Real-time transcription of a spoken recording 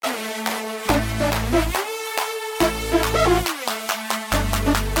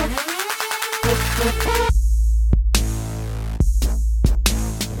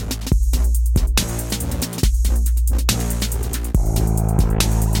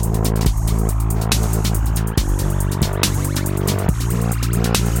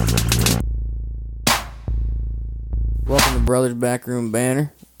Brothers Backroom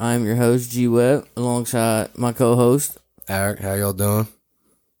Banner. I'm your host, G Webb, alongside my co-host, Eric. How y'all doing?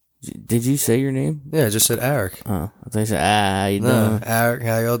 Did you say your name? Yeah, I just said Eric. Oh, I thought you said, how you doing? Eric,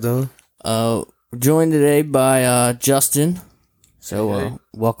 how y'all doing? Joined today by Justin. So, Hey.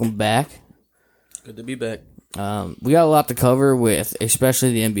 welcome back. Good to be back. We got a lot to cover with,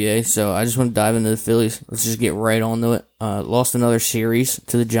 especially the NBA, so I just want to dive into the Phillies. Let's just get right on to it. Lost another series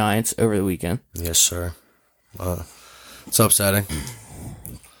to the Giants over the weekend. Yes, sir. It's upsetting.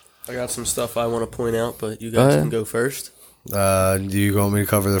 I got some stuff I want to point out, but you guys can go first. Do you want me to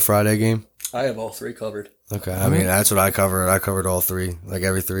cover the Friday game? I have all three covered. Okay, I mean, that's what I covered. I covered all three, like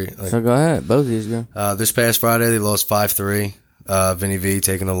every three. Like, So go ahead, both of these go. this past Friday, they lost 5-3. Vinny V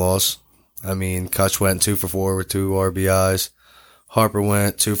taking the loss. I mean, Kutch went 2 for 4 with 2 RBIs. Harper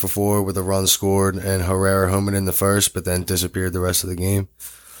went 2 for 4 with a run scored, and Herrera homered in the first, but then disappeared the rest of the game.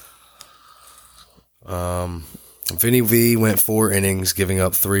 Vinny V went 4 innings, giving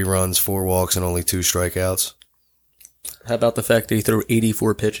up 3 runs, 4 walks, and only 2 strikeouts. How about the fact that he threw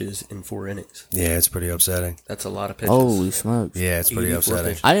 84 pitches in 4 innings? Yeah, it's pretty upsetting. That's a lot of pitches. Holy smokes. Yeah, it's pretty 84 upsetting.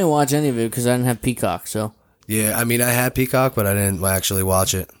 pitches. I didn't watch any of it because I didn't have Peacock, so. Yeah, I mean, I had Peacock, but I didn't actually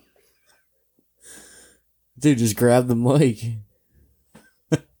watch it. Dude, just grab the mic.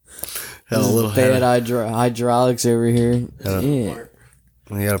 Had a little Bad hydraulics over here. Yeah.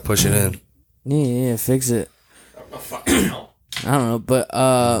 You gotta push it in. Yeah, fix it. I don't know, but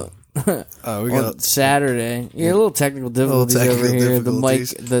We on Saturday, a little technical difficulties over technical here.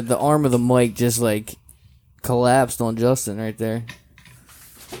 difficulties. The mic, the arm of the mic just like collapsed on Justin right there.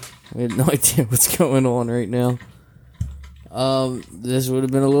 We had no idea what's going on right now. This would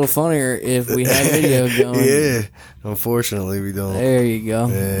have been a little funnier if we had video going. Yeah, unfortunately, we don't. There you go.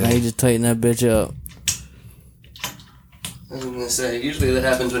 Yeah. Now you just tighten that bitch up. I was going to say, usually that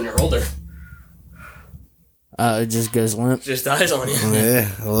happens when you're older. It just goes limp. It just dies on you. Yeah,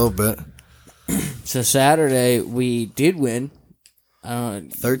 a little bit. So Saturday we did win.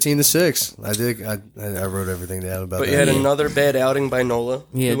 13-6. I wrote everything down about But that. you had another bad outing by Nola.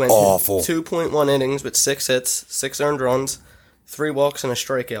 Yeah. He went Awful. 2.1 innings with 6 hits, 6 earned runs, 3 walks, and a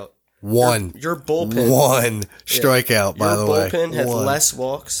strikeout. One Your bullpen. One strikeout, by the way. Your bullpen had One. less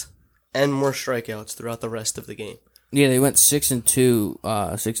walks and more strikeouts throughout the rest of the game. Yeah, they went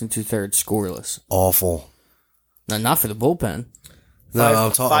 6-2, 6 2/3 scoreless. Awful. No, not for the bullpen. No, I'm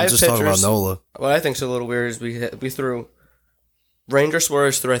just talking about pitchers. Nola. What I think's a little weird is we threw Ranger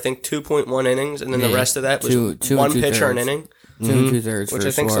Suarez threw I think 2.1 innings, and then Yeah, the rest of that was two one and pitcher an 2/3. inning, 2 2/3, which for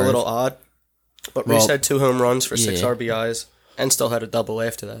I think's Suarez. a little odd. But Well, Reese had 2 home runs for 6 yeah. RBIs and still had a double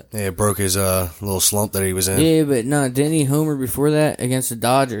after that. Yeah, it broke his little slump that he was in. Yeah, but no, didn't he homer before that against the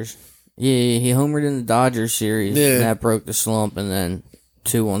Dodgers? Yeah, he homered in the Dodgers series. Yeah. And that broke the slump, and then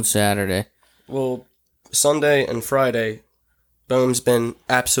 2 on Saturday. Well, Sunday and Friday, Bohm's been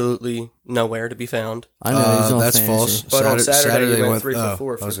absolutely nowhere to be found. I know he's on that's fantasy. false. But on Saturday he went 3 oh,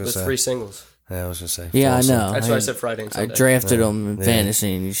 for 4 I was gonna with say. 3 singles. Yeah, I was gonna say. Yeah, false. I know. That's why I said Friday and I Sunday. drafted him in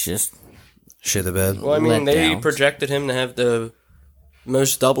fantasy, and he's just Shit the bed. Well, I mean, they letdowns. projected him to have the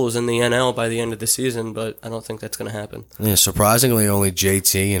most doubles in the NL by the end of the season, but I don't think that's going to happen. Yeah, surprisingly, only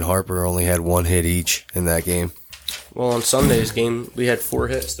JT and Harper only had 1 hit each in that game. Well, on Sunday's game, we had 4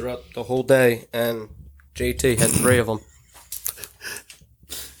 hits throughout the whole day, and JT had 3 of them.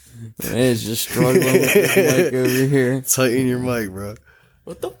 it's just struggling with this mic over here. Tighten your mic, bro.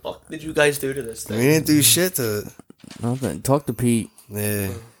 What the fuck did you guys do to this We thing? didn't do shit to it. Nothing. Talk to Pete. Yeah.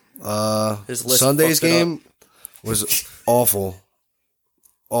 His list Sunday's fucked it up. game was awful.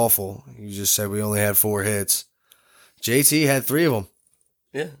 Awful. You just said we only had 4 hits. JT had 3 of them.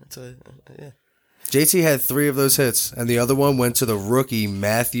 Yeah, yeah. JT had 3 of those hits, and the other one went to the rookie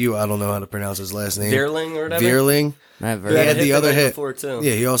Matthew. I don't know how to pronounce his last name. Veerling or whatever? Veerling. Not Who very. He had hit the other night hit. before, too.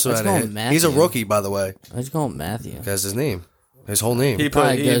 Yeah, he also Let's had go a with hit. He's a Matthew. rookie, by the way. Let's call him Matthew. That's his name. His whole name. He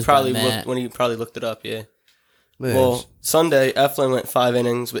Probably goes by probably Matt. looked when he probably looked it up, yeah. Yeah. Well, Sunday, Eflin went 5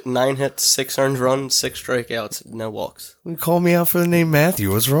 innings with 9 hits, 6 earned runs, 6 strikeouts, no walks. Call me out for the name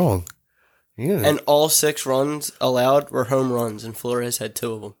Matthew. What's wrong? Yeah. And all 6 runs allowed were home runs, and Flores had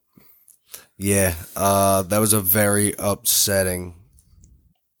 2 of them. Yeah, that was a very upsetting,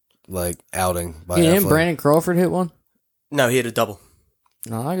 outing by Yeah, didn't Eflin. Brandon Crawford hit one? No, he had a double.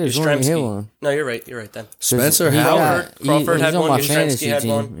 No, I just wanted to hit one. No, you're right then. Spencer He Howard. got- Crawford he's had on one, my Yastrzemski fantasy had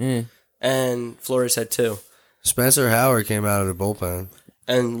team. one. Yeah. And Flores had 2. Spencer Howard came out of the bullpen.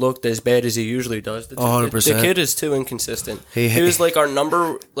 And looked as bad as he usually does. 100%. The kid is too inconsistent. He was our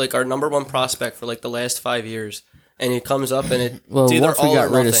number 1 prospect for the last 5 years, and he comes up and Well, it's either once we all got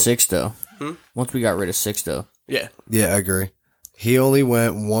or rid of nothing. Sixto. Once we got rid of Sixto. Yeah, Yeah, I agree. He only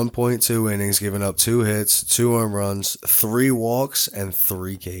went 1.2 innings, giving up 2 hits, 2 home runs, 3 walks, and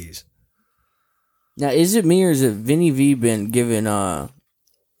 3 Ks. Now, is it me or is it Vinny V been given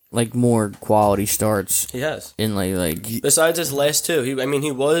like more quality starts He has. in like Besides his last two, he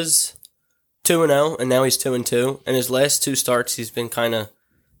was 2-0, and now he's 2-2. And his last 2 starts, he's been kind of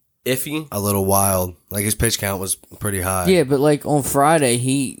iffy. A little wild. Like, his pitch count was pretty high. yeah, but like on Friday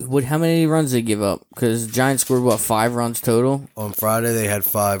how many runs did he give up? Because Giants scored what 5 runs total. On Friday, they had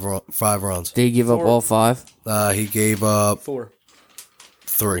 5 runs. Did he give up 4. all 5? He gave up 4.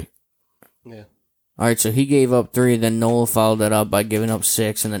 3. Yeah. All right, so he gave up 3, then Nola followed that up by giving up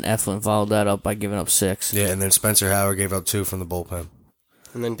 6, and then Eflin followed that up by giving up 6. Yeah, and then Spencer Howard gave up 2 from the bullpen.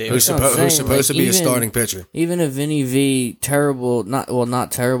 And then Who's, David. what I'm saying, supposed to like, be a even- starting pitcher. Even if Vinny V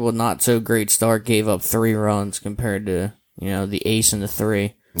not terrible, not so great start, gave up 3 runs compared to the ace and the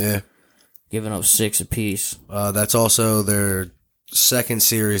 3 Yeah. giving up 6 apiece. That's also their second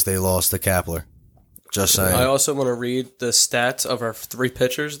series they lost to Kapler. Just saying. I also want to read the stats of our 3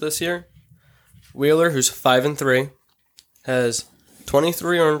 pitchers this year. Wheeler, who's 5-3, has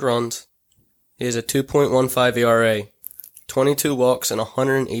 23 earned runs. He has a 2.15 ERA, 22 walks, and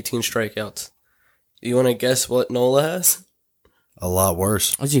 118 strikeouts. You want to guess what Nola has? A lot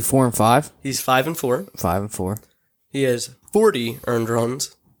worse. Was he 4-5? He's 5-4. 5-4. He has 40 earned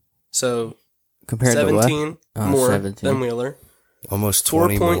runs, so Compared to 17 what? more 17. than Wheeler. Almost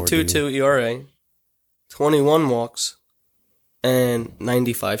 20 more. 4.22 ERA, 21 walks, and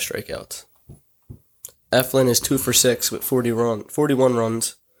 95 strikeouts. Eflin is 2-for-6 with 41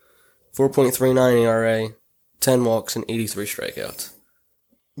 runs, 4.39 ERA, 10 walks, and 83 strikeouts.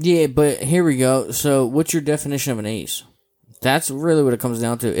 Yeah, but here we go. So, what's your definition of an ace? That's really what it comes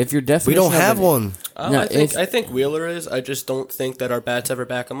down to. If your We definition don't have one. No, I think Wheeler is. I just don't think that our bats ever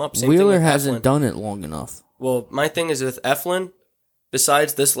back him up. Same thing Wheeler with hasn't Eflin. done it long enough. Well, my thing is with Eflin,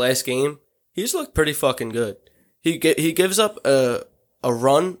 besides this last game, he's looked pretty fucking good. He gives up a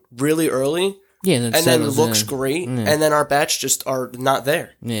run really early, Yeah, and then settles looks in. great, Yeah. and then our bats just are not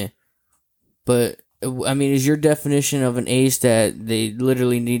there. Yeah. But, I mean, is your definition of an ace that they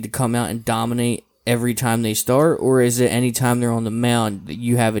literally need to come out and dominate every time they start, or is it any time they're on the mound that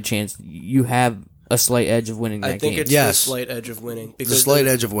you have a chance, you have a slight edge of winning that I think game? it's Yes. the slight edge of winning. The slight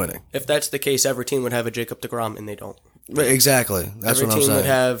edge of winning. If that's the case, every team would have a Jacob deGrom, and they don't. Exactly. That's Every what I'm team would saying.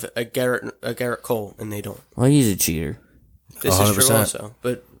 have a Garrett Cole, and they don't. Well, he's a cheater. This is true 100%. also.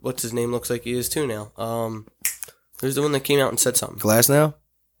 But what's his name looks like he is too now. Who's the one that came out and said something? Glass now?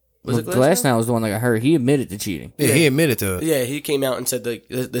 Was it Glasnow was the one that got hurt. He admitted to cheating. Yeah, he admitted to it. Yeah, he came out and said like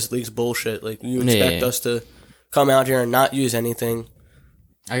this league's bullshit. Like you expect Yeah. us to come out here and not use anything.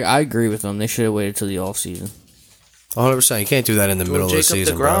 I agree with them. They should have waited till the off season. 100%. You can't do that in the middle of the Jacob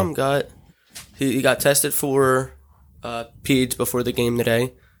season, deGrom bro. he got tested for PEDS before the game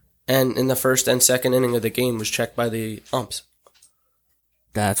today, and in the first and second inning of the game was checked by the umps.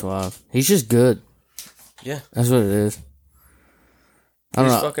 That's why he's just good. Yeah, That's what it is. I don't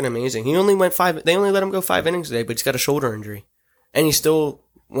he's know. fucking amazing. He only went 5. They only let him go 5 innings today, but he's got a shoulder injury, and he still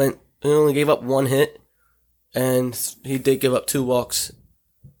went. He only gave up 1 hit, and he did give up 2 walks,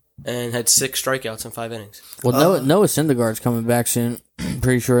 and had 6 strikeouts in 5 innings. Well, Noah Syndergaard's coming back soon.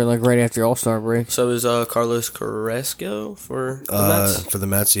 Pretty sure, like right after All Star break. So is Carlos Carrasco for the Mets. For the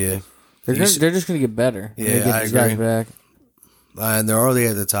Mets, yeah. They're just gonna get better. when they Yeah, get I these guys agree. back. And they're already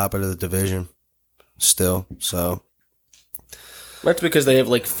at the top of the division still. So, That's because they have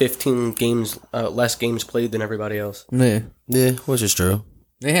like 15 games less games played than everybody else. Yeah, yeah, which is true.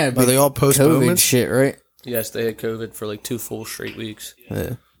 they had Are they all COVID postponements? shit, right? Yes, they had COVID for like 2 full straight weeks.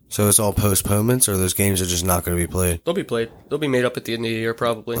 Yeah. So it's all postponements, or those games are just not going to be played? They'll be played. They'll be made up at the end of the year,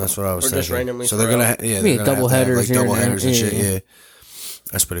 probably. That's what I was or thinking. just randomly. So they're going throw to, out. yeah, Yeah, they're gonna have to have, doubleheaders like here and double there. headers and shit. Yeah. Yeah,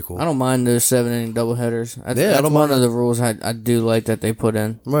 that's pretty cool. I don't mind those 7-inning doubleheaders. I That's don't one mind of the rules I do like that they put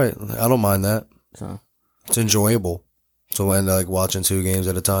in. Right, I don't mind that. So It's enjoyable. So end like watching 2 games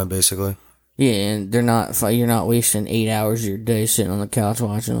at a time, basically. yeah, and you're not wasting 8 hours of your day sitting on the couch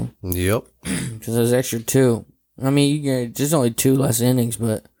watching them. Yep. Because those extra 2. I mean, you get just only 2 less innings,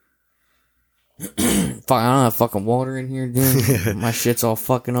 but fuck, I don't have fucking water in here, dude. My shit's all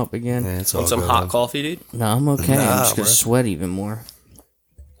fucking up again. Yeah, it's all Want some good, hot man. coffee, dude? No, I'm okay. I'm Nah, just gonna bro. sweat even more.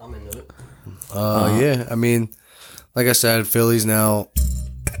 I'm into it. Yeah, I mean, like I said, Phillies now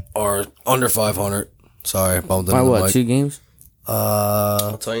are under 500. Sorry, I bumped into By the what? mic. 2 games?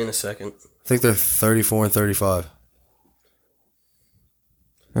 I'll tell you in a second. I think they're 34 and 35.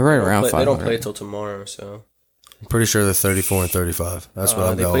 They're right around They 500. don't play till tomorrow, so. I'm pretty sure they're 34 and 35. That's what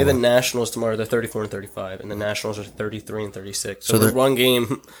I'm They going play the with. Nationals tomorrow. They're 34 and 35, and the Nationals are 33 and 36. So, So they're they're- one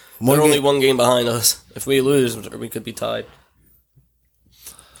game. One They're only game- one game behind us. If we lose, we could be tied.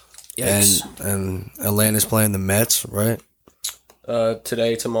 Yikes. And Atlanta's playing the Mets, right?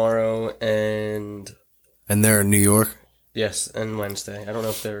 Today, tomorrow, and And they're in New York. yes, and Wednesday. I don't know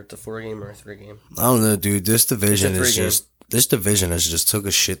if they're at a 4-game or a 3-game. I don't know, dude. This division It's a is 3-game. just this division has just took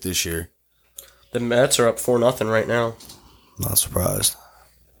a shit this year. The Mets are up 4-0 right now. Not surprised.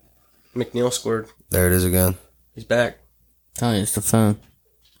 McNeil scored. There it is again. He's back. Telling you, it's the phone.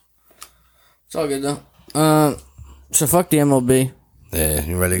 It's all good though. So fuck the MLB. Yeah,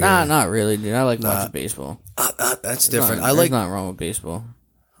 you ready to go? Nah, not really, dude. I like watching baseball. That's different. There's nothing wrong with baseball.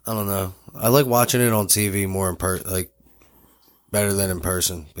 I don't know. I like watching it on TV more better than in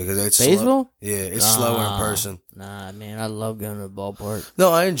person because it's Baseball? Slow. Yeah, it's slower in person. Nah, man, I love going to the ballpark. No,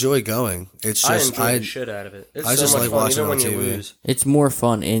 I enjoy going. It's I just enjoy the shit out of it. It's I so just much like fun, watching even when on you TV. lose. It's more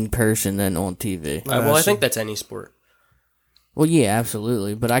fun in person than on TV. Well, I think that's any sport. Well, yeah,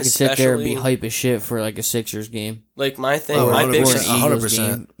 absolutely. But I could sit there and be Especially- hype as shit for like a Sixers game. Like my thing, Oh, my 100%. biggest, Or an Eagles 100%. game.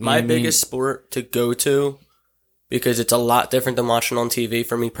 You know my what I mean? biggest sport to go to, because it's a lot different than watching on TV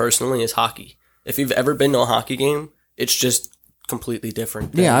for me personally, is hockey. If you've ever been to a hockey game, it's just completely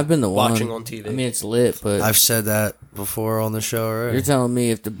different. than Yeah, I've been to watching one. on TV. I mean, it's lit, but I've said that before on the show already. you're telling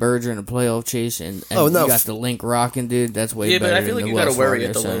me if the Birds are in a playoff chase and Oh, no. you got the link rocking, dude, that's way yeah, better but I feel than like the you got to Wells worry Fargo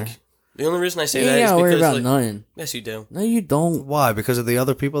at the Center. link. The only reason I say You that ain't is gotta worry because about like, nothing. yes, you do. No, you don't. Why? Because of the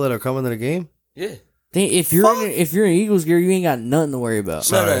other people that are coming to the game? Yeah. If you're in Eagles gear, you ain't got nothing to worry about.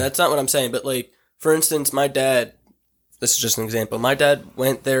 Sorry. No, that's not what I'm saying. But like, for instance, my dad. This is just an example. My dad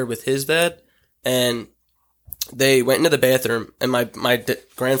went there with his dad, and they went into the bathroom, and my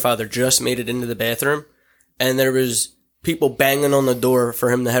grandfather just made it into the bathroom, and there was people banging on the door for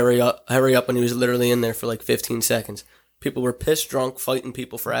him to hurry up, when he was literally in there for like 15 seconds. People were pissed drunk, fighting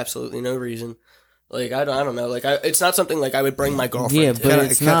people for absolutely no reason. Like I don't know. Like it's not something like I would bring my girlfriend. Yeah, to. but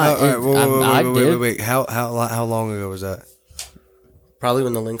it's not. Wait. How long ago was that? Probably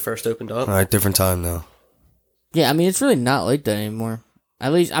when the link first opened up. All right, different time now. Yeah, I mean, it's really not like that anymore.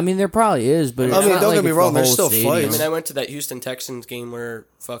 At least, I mean, there probably is, but it's I mean, not don't like get me it's wrong, the there's whole still stadium. fights. I mean, I went to that Houston Texans game where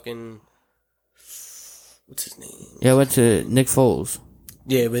fucking what's his name? Yeah, I went to Nick Foles.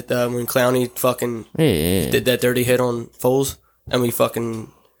 Yeah, with when Clowney fucking Yeah. did that dirty hit on Foles, and we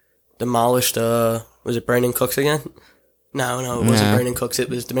fucking demolished. Was it Brandon Cooks again? No, it wasn't Nah. Brandon Cooks. It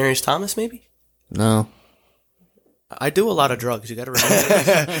was Demaryius Thomas, maybe. No. I do a lot of drugs. You got to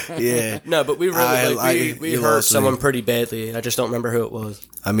remember. Yeah. No, but we really we you hurt lost me. someone pretty badly. I just don't remember who it was.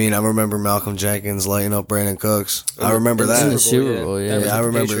 I mean, I remember Malcolm Jenkins lighting up Brandon Cooks. I remember In the In the that. Super Bowl, That yeah. was Yeah, I with the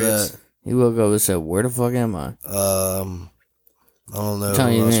remember Patriots. that. He woke up and said, "Where the fuck am I?" I don't know I'm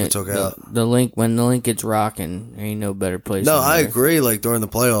telling who you, else man, we took out. the link when the link gets rocking, there ain't no better place. No, than I there. agree. Like during the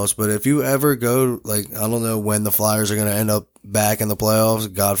playoffs, but if you ever go, like I don't know when the Flyers are going to end up back in the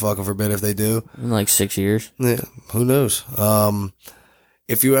playoffs. God fucking forbid if they do. In like 6 years. Yeah, who knows?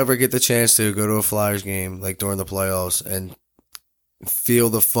 If you ever get the chance to go to a Flyers game, like during the playoffs, and feel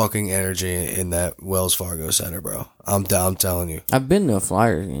the fucking energy in that Wells Fargo Center, bro. I'm telling you, I've been to a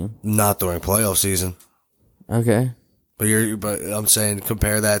Flyers game. not during playoff season, Okay. but I'm saying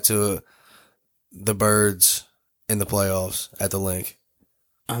compare that to the Birds in the playoffs at the link.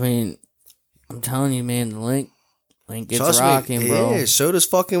 I mean, I'm telling you, man, the link gets Trust rocking, me, bro. Yeah, so does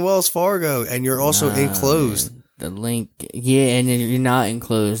fucking Wells Fargo, and you're also Nah, enclosed. man. The link, yeah, and you're not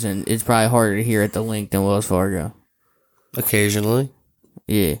enclosed, and it's probably harder to hear at the link than Wells Fargo. Occasionally,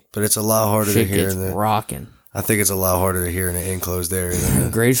 Yeah. but it's a lot harder Shit to hear gets in the. rocking. I think it's a lot harder to hear in an enclosed area.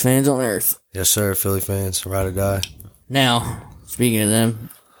 Than Greatest fans on earth. yes, sir. Philly fans, ride or die. Now, speaking of them,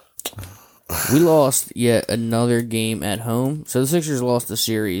 we lost yet another game at home. So the Sixers lost the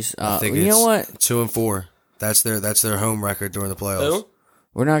series. I think You it's know what? 2-4. That's their home record during the playoffs. Who?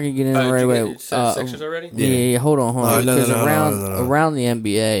 We're not gonna get in right away. Sixers already? Yeah, hold on. No, Because no, no. around the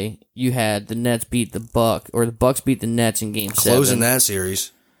NBA, you had the Nets beat the Bucks beat the Nets in Game 7. Closing that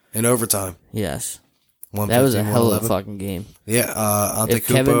series in overtime. Yes, that was a 115, hell of a 111. fucking game. Yeah,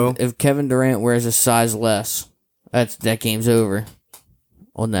 If Kevin Durant wears a size less, that game's over.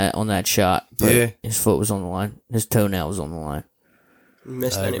 On that shot, but Yeah. his foot was on the line. His toenail was on the line.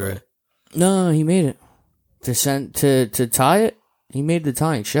 Missed I anyway. agree. No, he made it to tie it. He made the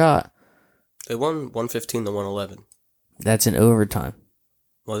tying shot. They won 115 to 111. That's in overtime.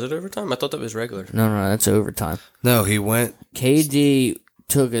 Was it overtime? I thought that was regular. No, that's overtime. No, he went. KD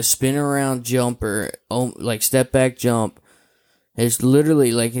took a spin around jumper, like step back jump. It's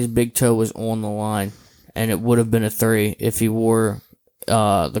literally like his big toe was on the line, and it would have been a 3 if he wore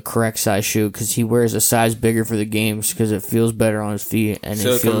the correct size shoe, because he wears a size bigger for the games because it feels better on his feet and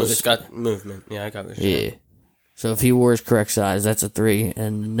So feels it's got movement. Yeah, I got this. yeah. So if he wore his correct size, that's a 3,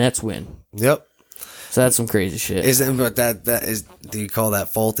 and the Nets win. Yep. So that's some crazy shit. Isn't but that is? Do you call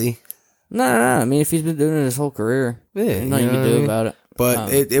that faulty? No. I mean, if he's been doing it his whole career, Yeah, there's nothing you you know can what I do mean? about it.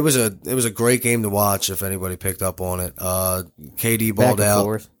 But it was a great game to watch if anybody picked up on it. KD Back balled and out.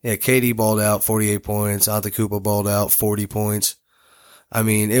 forth. Yeah, KD balled out 48 points. Antetokounmpo balled out 40 points. I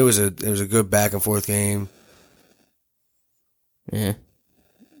mean, it was a good back and forth game. Yeah.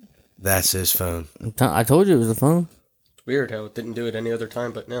 That's his phone. I told you it was the phone. It's weird how it didn't do it any other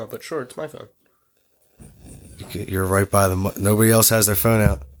time but now. But sure, it's my phone. You're right by nobody else has their phone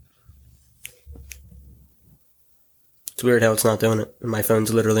out. It's weird how it's not doing it. And my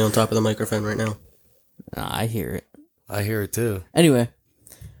phone's literally on top of the microphone right now. Nah, I hear it. I hear it too. Anyway,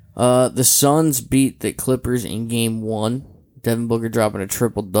 the Suns beat the Clippers in Game 1. Devin Booker dropping a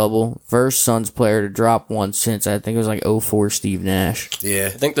triple-double. First Suns player to drop one since, I think it was like 04 Steve Nash. Yeah.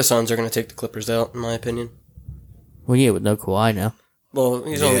 I think the Suns are going to take the Clippers out, in my opinion. Well, yeah, with no Kawhi now. Well,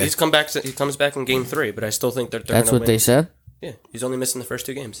 he's come back. He comes back in Game 3, but I still think they're That's gonna what they win. said? Yeah, he's only missing the first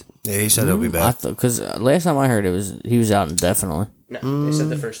 2 games. Yeah, he said he'll be I back. thought, because last time I heard he was out indefinitely. No, they said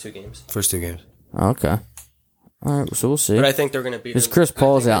the first 2 games. First 2 games. Okay. All right, so we'll see. But I think they're going to beat them. Because Chris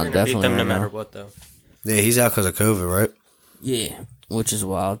Paul's out They're gonna beat indefinitely them no right matter now. what, though. Yeah, he's out because of COVID, right? Yeah, which is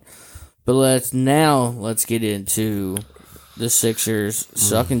wild. But let's get into the Sixers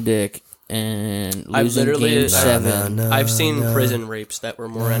sucking dick and I've losing literally- Game No, 7. I've seen prison rapes that were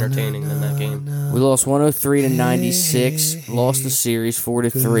more entertaining than that game. We lost 103 to 96. Lost the series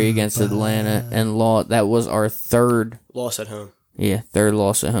 4-3 against Atlanta, and that was our third Loss at home.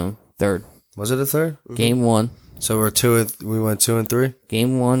 loss at home. Third. Was it a third? Game 1, So we went 2 and 3.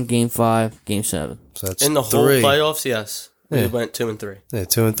 Game 1, Game 5, Game 7. So that's In the whole 3. playoffs, yes. Yeah. We went 2 and 3. Yeah,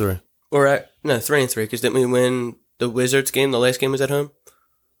 2 and 3. Or 3 and 3, because didn't we win the Wizards game? The last game was at home?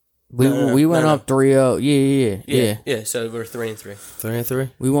 We went up 3-0. Yeah. Yeah, so we're 3 and 3. 3 and 3.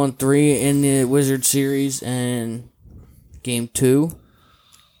 We won 3 in the Wizard series, and Game 2.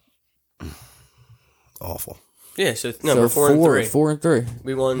 Awful. Yeah, so So we're 4 and 3. 4 and 3.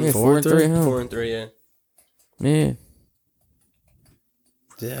 We won Yeah, 4 4 and 3. Huh? 4 and 3, yeah. Yeah.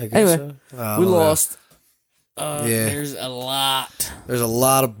 Yeah, I guess Anyway, so. I We don't know. lost. Yeah. There's a lot. There's a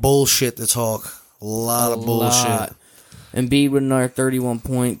lot of bullshit to talk. A lot of bullshit. Lot. Embiid with another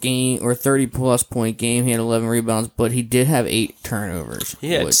 31-point game, or 30-plus point game. He had 11 rebounds, but he did have 8 turnovers.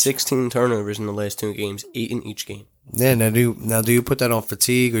 He had which- 16 turnovers in the last 2 games, 8 in each game. Yeah, now do you put that on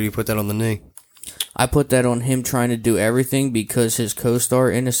fatigue or do you put that on the knee? I put that on him trying to do everything because his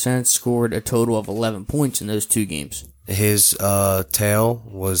co-star, in a sense, scored a total of 11 points in those 2 games. His tail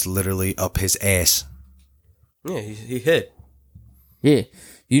was literally up his ass. Yeah, he hit. Yeah.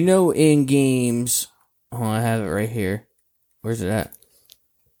 You know, in games... Oh, I have it right here. Where's it at?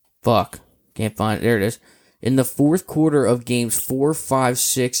 Fuck. Can't find it. There it is. In the fourth quarter of games 4, 5,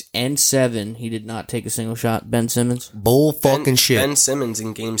 6, and 7, he did not take a single shot. Ben Simmons. Bull fucking shit. Ben Simmons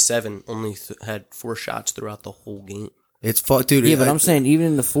in Game 7 only had 4 shots throughout the whole game. It's fuck, dude. Yeah, but I'm saying even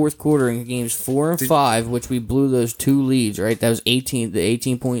in the fourth quarter in games 4 and 5, which we blew those 2 leads, right? That was the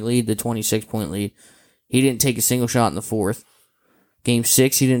 18-point lead, the 26-point lead. He didn't take a single shot in the fourth. Game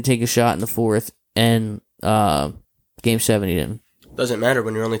 6, he didn't take a shot in the fourth. And Game 7, he didn't. Doesn't matter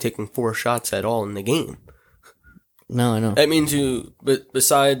when you're only taking 4 shots at all in the game. No, I know. That means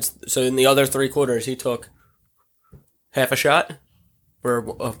so in the other 3 quarters, he took half a shot or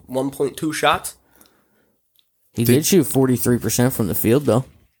 1.2 shots. He did shoot 43% from the field, though.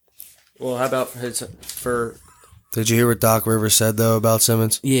 Well, how about Did you hear what Doc Rivers said though about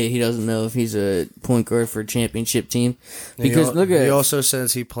Simmons? Yeah, he doesn't know if he's a point guard for a championship team. Because he also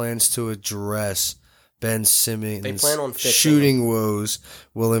says he plans to address Ben Simmons' They plan on fixing shooting woes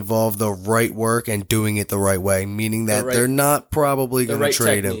will involve the right work and doing it the right way, meaning that right- they're not probably the going to right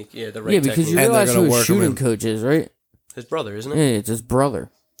trade him. technique. Yeah, the right yeah, because you technique. And they're realize gonna who his work him shooting in. coach is, right? His brother, isn't it? Yeah, it's his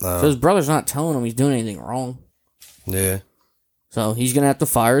brother. So his brother's not telling him he's doing anything wrong. Yeah. So he's gonna have to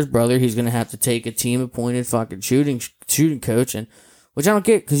fire his brother. He's gonna have to take a team-appointed fucking shooting coach, and which I don't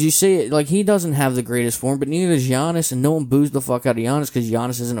get because you say it like he doesn't have the greatest form, but neither does Giannis, and no one boos the fuck out of Giannis because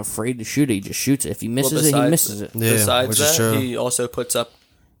Giannis isn't afraid to shoot it. He just shoots it. If he misses it, he misses it. Yeah, Besides which is that, true. he also puts up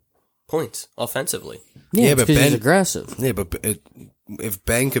points offensively. Yeah, Yeah, but but he's Ben- aggressive. Yeah, but if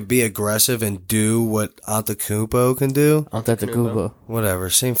Ben could be aggressive and do what Antetokounmpo can do, Antetokounmpo. whatever,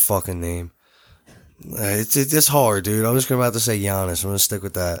 same fucking name. It's hard, dude. I'm just about to say Giannis. I'm going to stick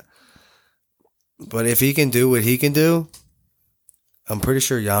with that. But if he can do what he can do, I'm pretty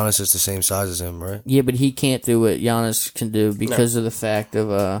sure Giannis is the same size as him, right? Yeah, but he can't do what Giannis can do because of the fact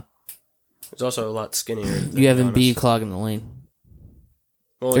of He's also a lot skinnier. than you have Giannis. Embiid clogging the lane.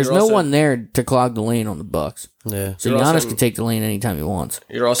 Well, There's you're no also- one there to clog the lane on the Bucks. Yeah. So You're Giannis also- can take the lane anytime he wants.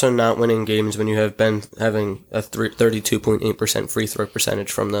 You're also not winning games when you have Ben having a 32.8% free throw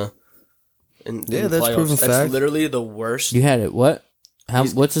percentage from the in that's playoffs. proven That's fact. literally the worst. You had it. What?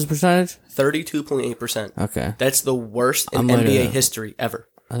 What's his percentage? 32.8%. Okay. That's the worst I in might NBA have- history ever.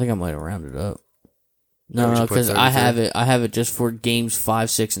 I think I might have rounded up. we No, should put because I 33. have it. I have it just for games 5,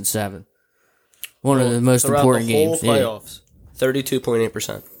 6, and 7. One of the most Throughout important the whole games. Yeah. playoffs,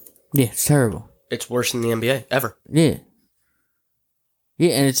 32.8%. Yeah, it's terrible. It's worse than the NBA ever. Yeah.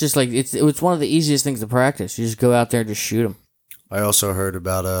 Yeah, and it's just like it's one of the easiest things to practice. You just go out there and just shoot them. I also heard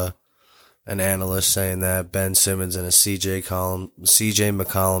about an analyst saying that Ben Simmons and a CJ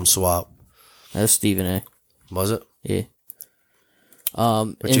McCollum swap. That's Stephen A. Was it? Yeah.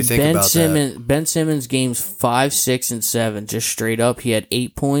 What and you think about that? Ben Simmons games 5, 6, and 7 just straight up. He had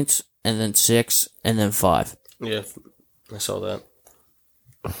 8 points and then 6 and then 5. Yeah, I saw that.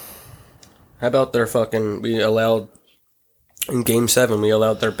 How about their in Game 7, we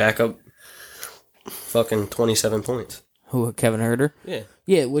allowed their backup 27 points. Who, Kevin Huerter? Yeah.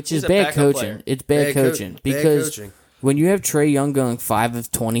 Yeah, which He's is a bad backup coaching. player. It's bad coaching because coaching. when you have Trae Young going 5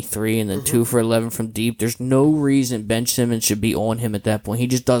 of 23 and then 2 for 11 from deep, there's no reason Ben Simmons should be on him at that point. He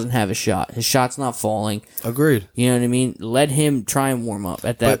just doesn't have a shot. His shot's not falling. Agreed. You know what I mean? Let him try and warm up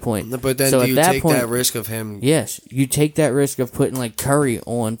at that point. But then So do at you that take point, that risk of him? Yes, you take that risk of putting like Curry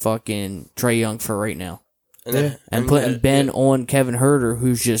on fucking Trae Young for right now, and putting Ben on Kevin Huerter,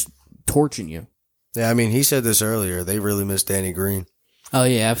 who's just torching you. Yeah, I mean, he said this earlier. They really miss Danny Green. Oh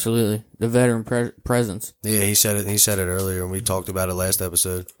yeah, absolutely. The veteran presence. Yeah, he said it. He said it earlier, and we talked about it last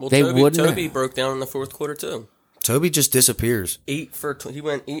episode. Well, They wouldn't- Toby broke down in the fourth quarter too. Toby just disappears. He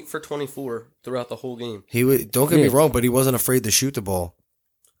went 8 for 24 throughout the whole game. Don't get me Yeah. wrong, but he wasn't afraid to shoot the ball.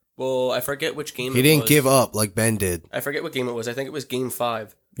 Well, I forget which game He didn't give up like Ben did. I forget what game it was. I think it was Game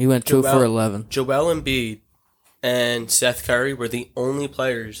 5. He went 2 Joel- for 11. Joel Embiid and Seth Curry were the only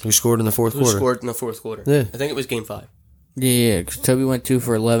players Who scored in the fourth who quarter? scored in the fourth quarter. Yeah. I think it was Game 5. Yeah, because Toby went 2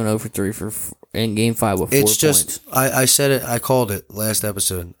 for 11, 0 for 3 in Game 5 with 4 It's just points. I said it. I called it last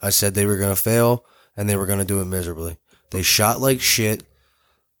episode. I said they were going to fail and they were going to do it miserably. They shot like shit,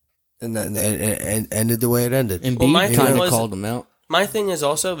 and ended the way it ended. And Well, my B thing kind of was- called him out. My thing is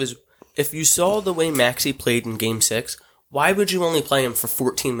also if you saw the way Maxey played in Game 6, why would you only play him for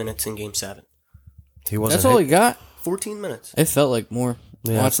 14 minutes in Game 7? He wasn't. That's all he got. 14 minutes. It felt like more.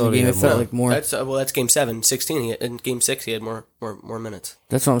 Yeah, I Watching thought the he game, it had felt more. like more. That's Game 7. 16, in Game 6, he had more minutes.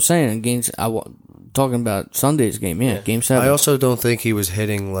 That's what I'm saying. In games, talking about Sunday's game. Yeah, Game 7. I also don't think he was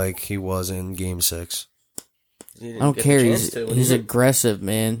hitting like he was in Game 6. He didn't I don't get the care. chance He's to when he's he- aggressive,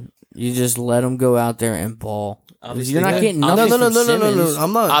 man. You just let him go out there and ball. Obviously, You're not yeah. getting No, nothing no, from no, no, no, Simmons. no.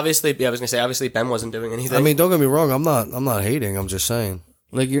 I'm not. Obviously, I was going to say, obviously Ben wasn't doing anything. I mean, don't get me wrong. I'm not hating. I'm just saying.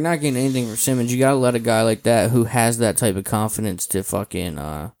 Like, you're not getting anything from Simmons. You gotta let a guy like that who has that type of confidence to fucking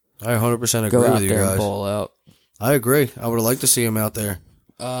I 100% go agree out with you there and guys. ball out. I agree. I would have liked to see him out there.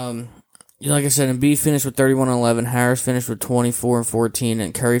 Like I said, Embiid finished with 31 and 11. Harris finished with 24 and 14,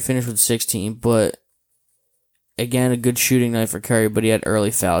 and Curry finished with 16. But again, a good shooting night for Curry, but he had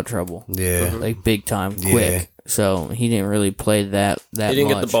early foul trouble, Yeah. like big time, Yeah. quick. So he didn't really play that He didn't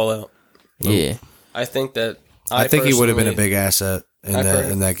much. get the ball out. Yeah, I think that I think he would have been a personally- big asset in I that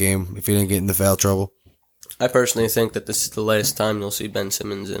per- in that game if he didn't get into foul trouble. I personally think that this is the last time you'll see Ben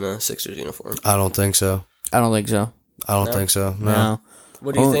Simmons in a Sixers uniform. I don't think so. I don't think so. I don't No? think so. No.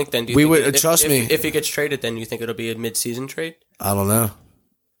 What do you Oh, think then? Do you we think would- trust me. If he gets traded, then you think it'll be a mid-season trade? I don't know.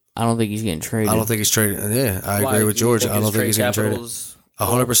 I don't think he's getting traded. I don't think he's traded. Yeah, I Why? agree with Do you George. think I don't his think he's trade getting traded. capital's-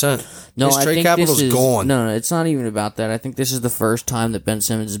 100%. No, His I trade think capital's this is gone. No, it's not even about that. I think this is the first time that Ben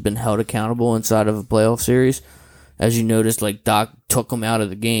Simmons has been held accountable inside of a playoff series. As you noticed, like Doc took him out of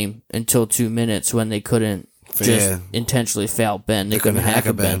the game until 2 minutes when they couldn't just Yeah. intentionally foul Ben. They couldn't couldn't hack a hack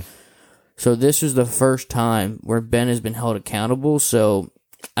a Ben. Ben. So this is the first time where Ben has been held accountable. So,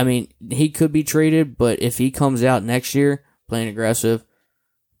 I mean, he could be traded, but if he comes out next year playing aggressive,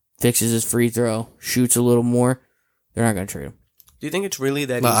 fixes his free throw, shoots a little more, they're not going to trade him. Do you think it's really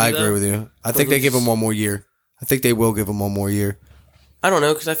that No, easy, I agree though? with you. I think they give him one more year. I think they will give him one more year. I don't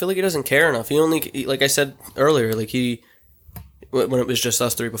know, because I feel like he doesn't care enough. Like I said earlier, when it was just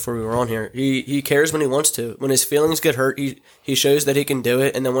us three before we were on here, he cares when he wants to. When his feelings get hurt, he shows that he can do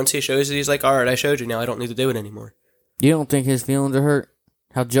it, and then once he shows it, he's like, all right, I showed you, now I don't need to do it anymore. You don't think his feelings are hurt?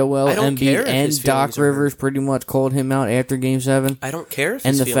 How Joel I don't care Embiid if his and Doc feelings are Rivers pretty much called him out after Game 7? I don't care if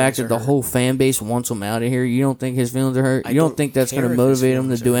And his the fact feelings that are the hurt. whole fan base wants him out of here, you don't think his feelings are hurt? I You don't don't think that's going care to if his motivate him to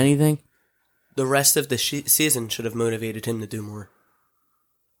feelings do are hurt. anything? The rest of the season should have motivated him to do more.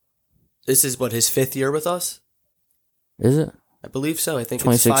 This is what, his 5th year with us? Is it? I believe so. I think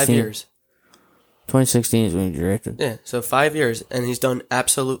it's 5 2016. years. 2016 is when he directed. Yeah, so 5 years, and he's done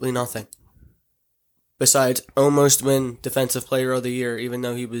absolutely nothing. Besides almost win Defensive Player of the Year, even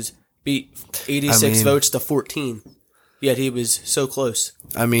though he was beat 86 votes to 14. Yet he was so close.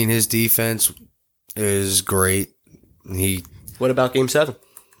 I mean, his defense is great. What about Game 7?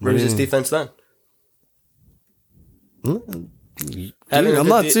 Where was his defense then? Dude, I'm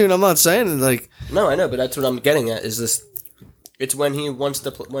not saying it like. No, I know, but that's what I'm getting at. Is this? It's when he wants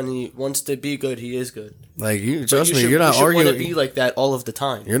to be good, he is good. Like trust me, you're not arguing. You want to be like that all of the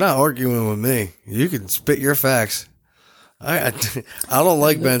time. You're not arguing with me. You can spit your facts. I don't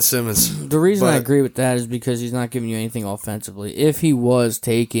like Ben Simmons. The reason I agree with that is because he's not giving you anything offensively. If he was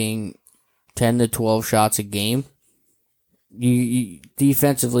taking 10 to 12 shots a game, you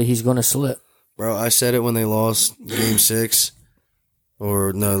defensively he's going to slip. Bro, I said it when they lost Game 6.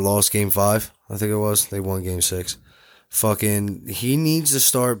 Or, no, lost Game 5, I think it was. They won Game 6. Fucking, he needs to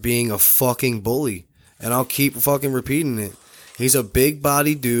start being a fucking bully. And I'll keep fucking repeating it. He's a big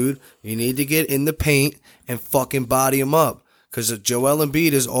body dude. You need to get in the paint and fucking body him up. Because Joel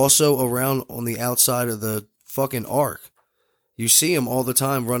Embiid is also around on the outside of the fucking arc. You see him all the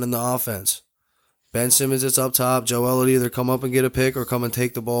time running the offense. Ben Simmons is up top. Joel will either come up and get a pick or come and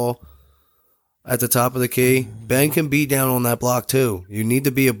take the ball at the top of the key. Ben can beat down on that block too. You need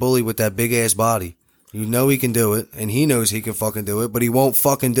to be a bully with that big ass body. You know he can do it, and he knows he can fucking do it, but he won't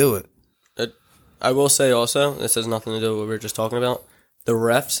fucking do it. I will say also, this has nothing to do with what we were just talking about. The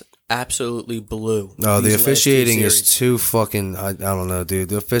refs absolutely blew. No, the officiating is too fucking. I don't know, dude.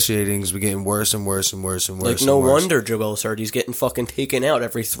 The officiating is getting worse and worse and worse and worse. Like, no wonder Joel Sardi's getting fucking taken out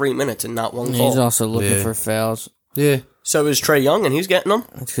every 3 minutes and not one call. He's also looking for fouls. Yeah. So is Trae Young, and he's getting them.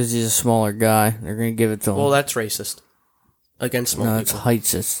 It's because he's a smaller guy. They're going to give it to him. Well, that's racist. Against small people. No, it's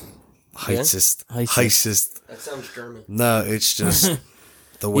heightsist. Heightsist. That sounds German. No, it's just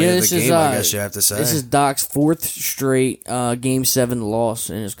the way of the game, I guess you have to say. This is Doc's 4th straight Game 7 loss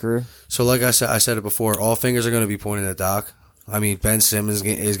in his career. So like I said it before, all fingers are going to be pointed at Doc. I mean, Ben Simmons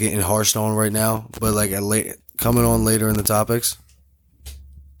is getting harshed on right now, but like coming on later in the topics.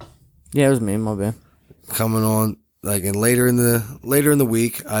 Yeah, it was me, my bad. Coming on like later in the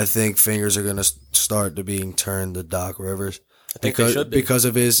week, I think fingers are going to start to being turned to Doc Rivers. I think they should be. Because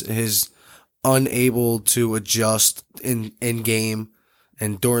of his unable to adjust in game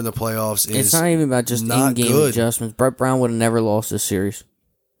and during the playoffs. It's not even about just in-game adjustments. Brett Brown would have never lost this series.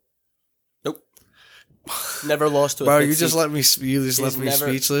 Nope. Never lost to a Bro, fifth you just seed. left me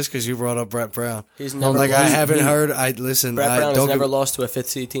speechless because you brought up Brett Brown. He's never like lost. I haven't heard. Brett Brown has never lost to a 5th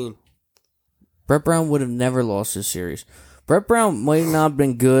seed team. Brett Brown would have never lost this series. Brett Brown might not have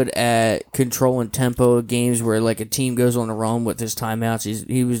been good at controlling tempo of games where like a team goes on a run with his timeouts.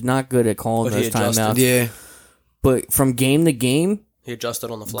 He was not good at calling those timeouts. Yeah. But from game to game, he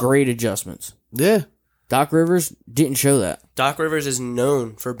adjusted on the fly. Great adjustments. Yeah. Doc Rivers didn't show that. Doc Rivers is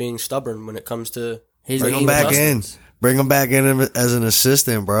known for being stubborn when it comes to his Bring him back in. Bring him back in as an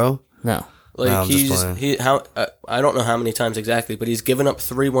assistant, bro. No. Like no, I don't know how many times exactly, but he's given up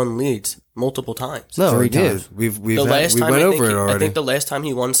 3-1 leads multiple times. No, 3 he did. times. We went over it already. I think the last time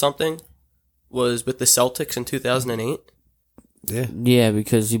he won something was with the Celtics in 2008. Yeah. Yeah,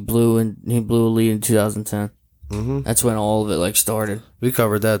 because he blew a lead in 2010. Mm-hmm. That's when all of it like started. We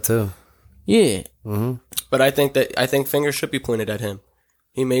covered that too. Yeah. Mm-hmm. But I think fingers should be pointed at him.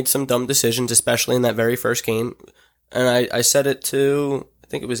 He made some dumb decisions, especially in that very first game. And I said it to, I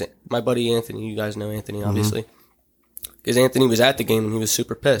think it was my buddy Anthony. You guys know Anthony, obviously. Because Anthony was at the game and he was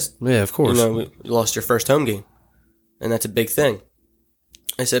super pissed. Yeah, of course. You know, you lost your first home game. And that's a big thing.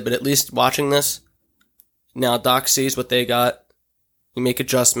 I said, but at least watching this, now Doc sees what they got. You make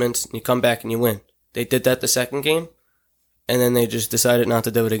adjustments, and you come back and you win. They did that the second game, and then they just decided not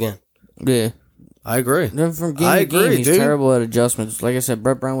to do it again. Yeah. I agree. Then from game to game, he's terrible at adjustments. Like I said,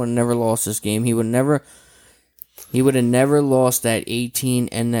 Brett Brown would have never lost this game. He would have never lost that 18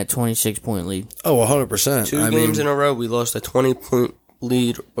 and that 26-point lead. Oh, 100%. Two games in a row, we lost a 20-point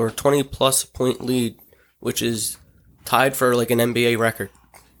lead or 20-plus point lead, which is tied for like an NBA record.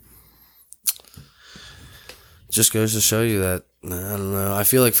 Just goes to show you that, I don't know. I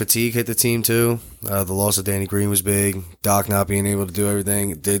feel like fatigue hit the team too. The loss of Danny Green was big. Doc not being able to do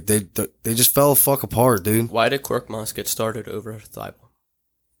everything. They just fell the fuck apart, dude. Why did Korkmaz get started over Thibault?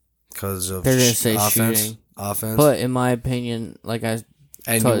 Because of They're gonna say offense. shooting. Offense. But in my opinion, like I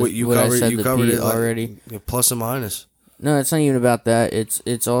and you covered it already. Plus and minus. No, it's not even about that.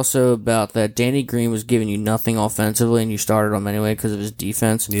 It's also about that Danny Green was giving you nothing offensively, and you started him anyway because of his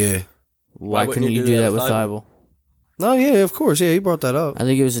defense. Yeah. Why couldn't you do that with Thibault? No, yeah, of course. Yeah, he brought that up. I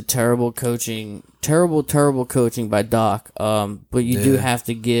think it was a terrible coaching by Doc. But you do have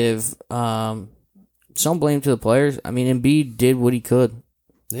to give some blame to the players. I mean, Embiid did what he could.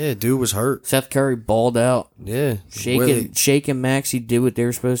 Yeah, dude was hurt. Seth Curry balled out. Yeah. Shaking Maxey did what they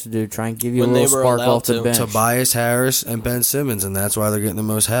were supposed to do, try and give you When a they little were spark allowed off the to. bench. Tobias Harris and Ben Simmons, and that's why they're getting the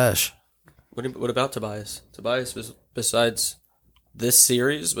most hash. What about Tobias? Tobias was, besides this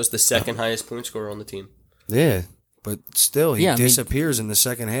series, was the second highest point scorer on the team. Yeah, but still, he Yeah, I mean- disappears in the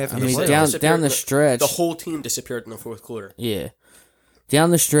second half. I of the mean, playoffs. down Disappeared the stretch. The whole team disappeared in the fourth quarter. Yeah.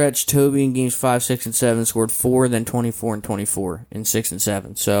 Down the stretch, Toby in games 5, 6, and 7 scored 4, then 24 and 24 in 6 and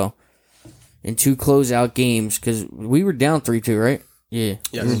 7. So, in 2 closeout games, because we were down 3-2, right? Yeah.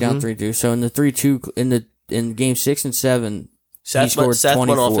 Yes. We were down 3-2. So, in the 3-2, in game 6 and 7, he Seth scored went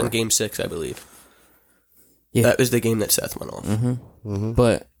 24. off in game 6, I believe. Yeah. That was the game that Seth went off.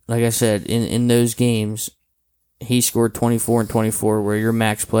 But, like I said, in those games, he scored 24 and 24, where your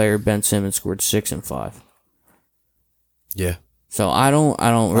max player, Ben Simmons, scored 6 and 5. Yeah. So, I don't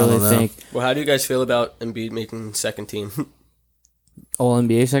really don't know. think Well, how do you guys feel about Embiid making second team? All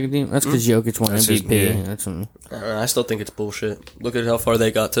NBA second team? That's because Jokic won That's just- MVP. yeah. That's I still think it's bullshit. Look at how far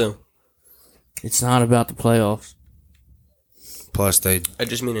they got, too. It's not about the playoffs. Plus, they I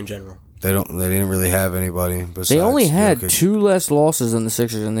just mean in general. didn't really have anybody. Besides They only had Jokic. 2 less losses than the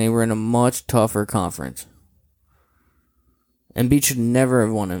Sixers, and they were in a much tougher conference. Embiid should never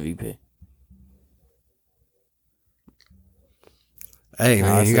have won MVP. Hey How I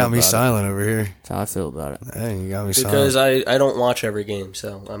man, you feel got me about it. silent over here. That's how I feel about it. Hey, you got me Because silent. I don't watch every game,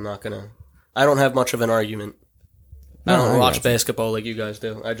 so I'm not going to... I don't have much of an argument. I No, don't I watch got you. basketball like you guys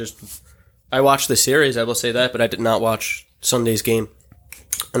do. I watched the series, I will say that, but I did not watch Sunday's game.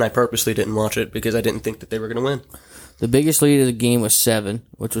 And I purposely didn't watch it because I didn't think that they were going to win. The biggest lead of the game was 7,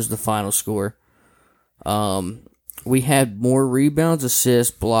 which was the final score. We had more rebounds,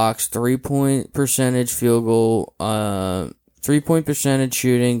 assists, blocks, 3-point percentage field goal, 3-point percentage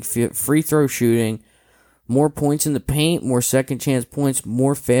shooting, free throw shooting, more points in the paint, more second chance points,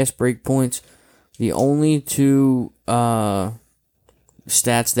 more fast break points. The only 2 stats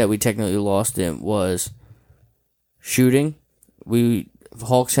that we technically lost in was shooting.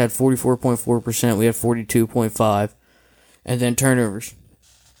 Hawks had 44.4%, we had 42.5%, and then turnovers.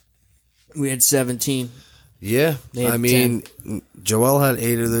 We had 17. Yeah, They had I mean, Joel had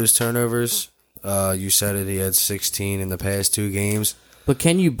 8 of those turnovers. You said it. He had 16 in the past 2 games. But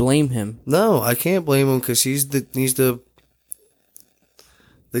can you blame him? No, I can't blame him because he's the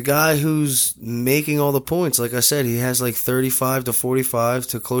guy who's making all the points. Like I said, he has like 35 to 45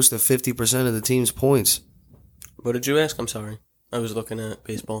 to close to 50% of the team's points. What did you ask? I'm sorry. I was looking at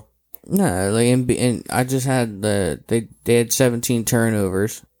baseball. No, like and I just had they had 17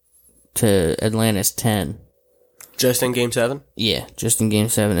 turnovers to Atlanta's 10. Just in Game 7? Yeah, just in Game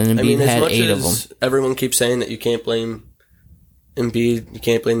 7, and Embiid I mean, as had much 8 of them. as everyone keeps saying that you can't blame Embiid, you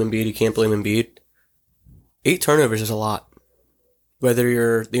can't blame Embiid, 8 turnovers is a lot. Whether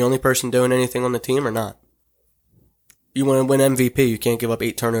you're the only person doing anything on the team or not. You want to win MVP, you can't give up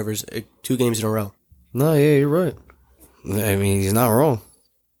 8 turnovers 2 games in a row. No, yeah, you're right. I mean, he's not wrong.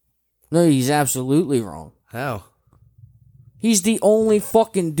 No, he's absolutely wrong. How? He's the only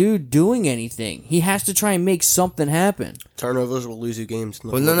fucking dude doing anything. He has to try and make something happen. Turnovers will lose you games.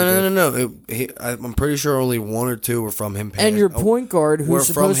 Well, no. I'm pretty sure only 1 or 2 were from him. And your point guard, We're who's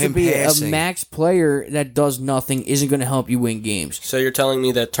from supposed to him be passing. a max player that does nothing, isn't going to help you win games. So you're telling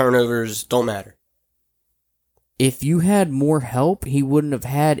me that turnovers don't matter? If you had more help, he wouldn't have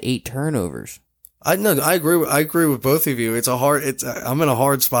had 8 turnovers. I agree with both of you. I'm in a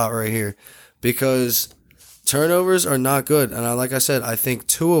hard spot right here because turnovers are not good. And like I said, I think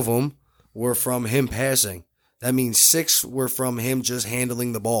 2 of them were from him passing. That means 6 were from him just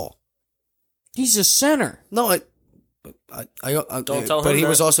handling the ball. He's a center. No, I Don't tell but him he that.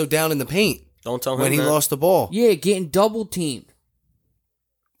 was also down in the paint Don't tell him when he that. lost the ball. Yeah, getting double teamed.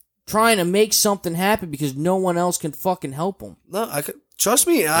 Trying to make something happen because no one else can fucking help him. No, trust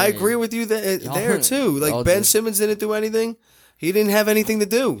me. I agree with you there too. y'all Like Ben just- Simmons didn't do anything. He didn't have anything to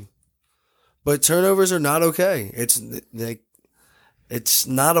do. But turnovers are not okay. It's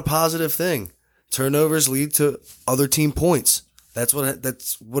not a positive thing. Turnovers lead to other team points. That's what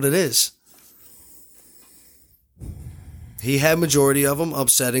it is. He had majority of them.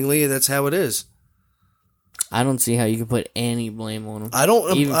 Upsettingly, that's how it is. I don't see how you can put any blame on him. I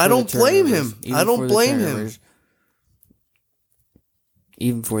don't Even I for don't the blame turnovers. him. Even I don't for the blame him. turnovers.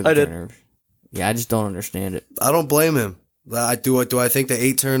 Even for the I did. turnovers. Yeah, I just don't understand it. I don't blame him. Do I think the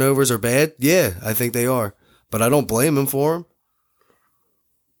 8 turnovers are bad? Yeah, I think they are. But I don't blame him for them.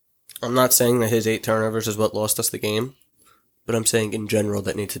 I'm not saying that his 8 turnovers is what lost us the game, but I'm saying in general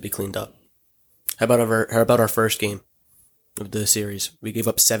that needs to be cleaned up. How about our first game of the series? We gave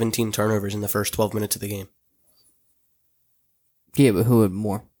up 17 turnovers in the first 12 minutes of the game. Yeah, but who had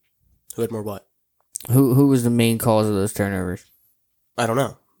more? Who had more what? Who was the main cause of those turnovers? I don't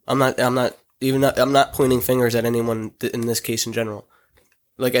know. I'm not pointing fingers at anyone in this case in general.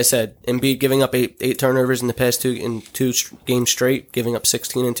 Like I said, Embiid giving up eight turnovers in the past two games straight, giving up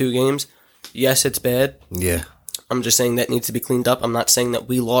 16 in 2 games. Yes, it's bad. Yeah. I'm just saying that needs to be cleaned up. I'm not saying that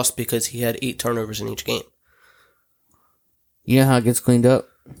we lost because he had 8 turnovers in each game. You know how it gets cleaned up?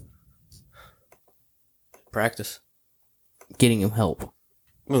 Practice. Getting him help.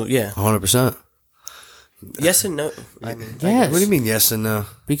 Well, yeah. 100%. Yes and no. I mean, Yes. What do you mean yes and no?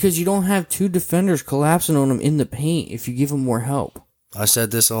 Because you don't have 2 defenders collapsing on him in the paint if you give him more help. I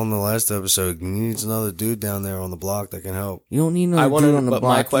said this on the last episode. He needs another dude down there on the block that can help. You don't need another dude on the block.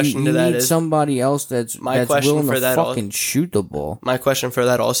 My question to that need is somebody else that's willing to fucking shoot the ball. My question for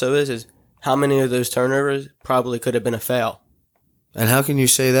that also is how many of those turnovers probably could have been a foul? And how can you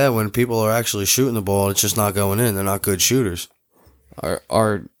say that when people are actually shooting the ball and it's just not going in? They're not good shooters. Our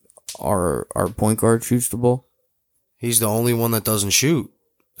point guard shoots the ball. He's the only one that doesn't shoot.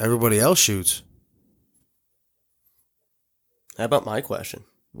 Everybody else shoots. How about my question?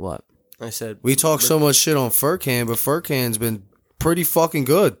 What? I said We talk so much shit on Furkan, but Furkan's been pretty fucking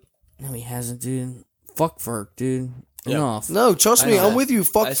good. No, he hasn't, dude. Fuck Furk, dude. Yep. Enough. No, trust me, I'm with you.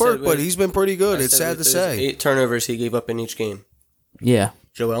 Fuck I said Furk, but with- he's been pretty good. I It's said sad with to those say. 8 turnovers he gave up in each game. Yeah.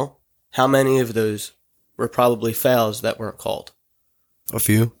 Joel, how many of those were probably fouls that weren't called? A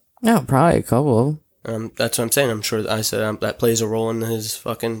few. No, probably a couple of them. That's what I'm saying. I'm sure I said that plays a role in his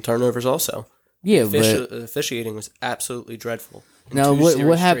fucking turnovers also. Yeah, but Officiating was absolutely dreadful. in now 2 what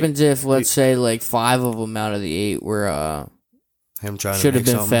series happens if, let's say, like 5 of them out of the 8 were Him trying should to have make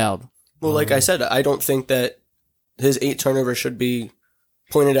been something. fouled? Well, like I said, I don't think that his 8 turnovers should be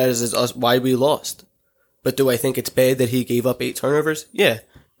pointed at as us why we lost. But do I think it's bad that he gave up 8 turnovers? Yeah.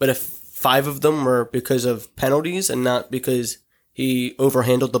 But if 5 of them were because of penalties and not because he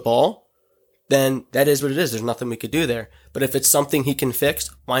overhandled the ball, then that is what it is. There's nothing we could do there. But if it's something he can fix,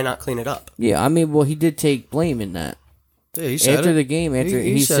 why not clean it up? Yeah, I mean, well, he did take blame in that. Yeah, he said After it. the game,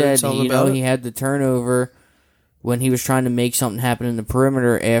 he said said, something you know, about it. he had the turnover when he was trying to make something happen in the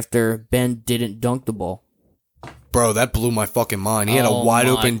perimeter after Ben didn't dunk the ball. Bro, that blew my fucking mind. He had a wide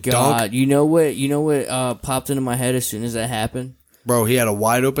open dunk. You know what popped into my head as soon as that happened? Bro, he had a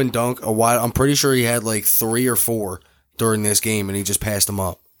wide open dunk. I'm pretty sure he had like 3 or 4 during this game, and he just passed them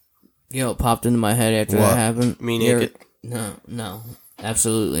up. You know what popped into my head after What? that happened? Me naked? No,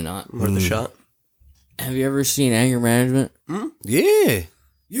 absolutely not. Worth a shot? Have you ever seen Anger Management? Yeah.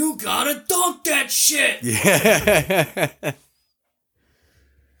 You gotta dunk that shit! Yeah.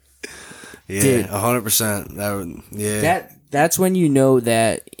 Yeah, Dude. 100%. That's when you know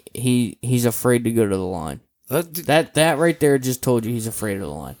that he's afraid to go to the line. That right there just told you he's afraid of the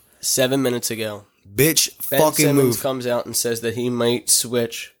line. 7 minutes ago, Bitch, Ben fucking Simmons move. comes out and says that he might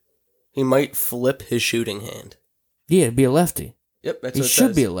switch. He might flip his shooting hand. Yeah, it'd be a lefty. Yep, that's He what it should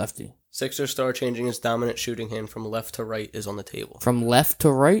says. be a lefty. Sixer star changing his dominant shooting hand from left to right is on the table. From left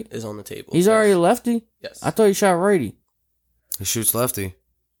to right? Is on the table. He's Yes. already a lefty? Yes. I thought he shot righty. He shoots lefty.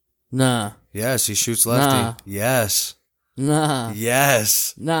 Nah. Yes, he shoots lefty. Nah. Yes. Nah.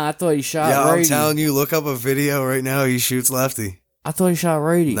 Yes. Nah, I thought he shot Yeah, righty. I'm telling you, look up a video right now. He shoots lefty. I thought he shot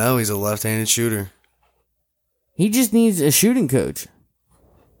righty. No, he's a left-handed shooter. He just needs a shooting coach.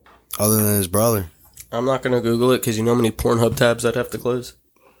 Other than his brother. I'm not going to Google it because you know how many Pornhub tabs I'd have to close?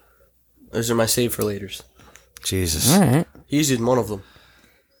 Those are my save for laters. Jesus. All right. He's in one of them.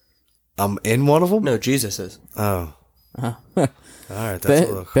 I'm in one of them? No, Jesus is. Oh. All right, that's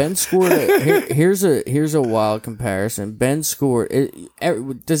a little... Ben scored. Here's a wild comparison. Ben scored.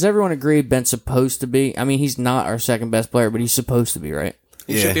 Does everyone agree Ben's supposed to be? I mean, he's not our second best player, but he's supposed to be, right?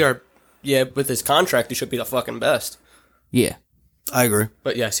 He Yeah. should be our... Yeah, with his contract, he should be the fucking best. Yeah. I agree.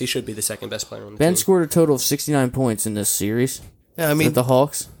 But yes, he should be the second best player on the Ben team. scored a total of 69 points in this series Yeah, I mean... with the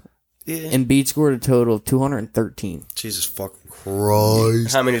Hawks. yeah. Embiid scored a total of 213. Jesus fucking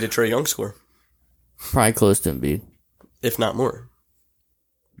Christ. How many did Trae Young score? Probably close to Embiid. If not more.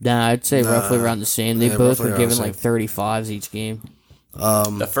 Nah, I'd say roughly around the same. They Yeah, both roughly were around given the like 35s each game.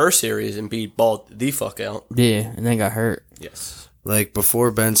 The first series, Embiid balled the fuck out. Yeah, and then got hurt. Yes. Like,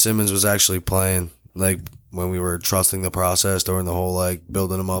 before Ben Simmons was actually playing, like, when we were trusting the process during the whole, like,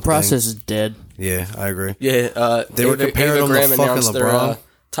 building him up Process is dead. thing. Yeah, I agree. Yeah, They were comparing him to Graham fucking announced their LeBron.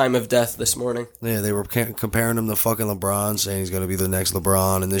 time of death this morning. Yeah, they were comparing him to fucking LeBron, saying he's going to be the next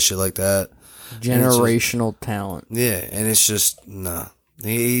LeBron and this shit like that. Generational talent. Yeah, and it's just, nah.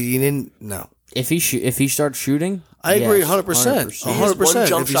 He didn't, no. If he starts shooting, I agree yes, 100%. He's 100% one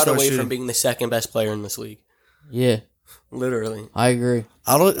jump if he shot starts away shooting. from being the second best player in this league. Yeah. Literally. I agree.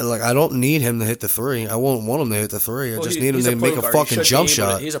 I don't need him to hit the three. I won't want him to hit the three. I just need him to make a fucking jump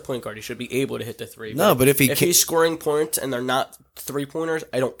shot. He's a point guard. He should be able to hit the three. No, but if he's scoring points and they're not 3-pointers,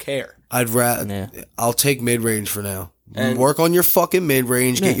 I don't care. I'd rather. Yeah. I'll take mid range for now. And- Work on your fucking mid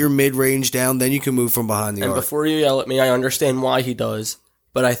range. Get your mid range down. Then you can move from behind the And arc. before you yell at me, I understand why he does,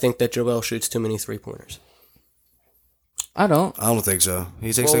 but I think that Joel shoots too many 3-pointers. I don't. I don't think so.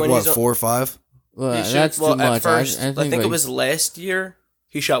 He takes Well, when he's 4 or 5. Well, He shoot- that's too much. At first, I I think like, it was last year,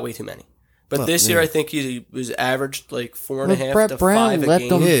 he shot way too many. But this year, I think he was averaged like 4.5 Brett to Brown 5 a let game.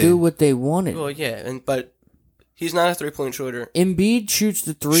 them Yeah. do what they wanted. Well, yeah, but he's not a 3-point shooter. Embiid shoots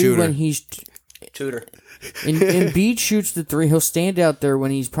the three Shooter. when he's Shooter. Embiid shoots the three. He'll stand out there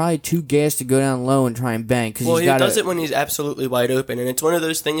when he's probably too gassed to go down low and try and bang because Well, he's he got does it when he's absolutely wide open, and it's one of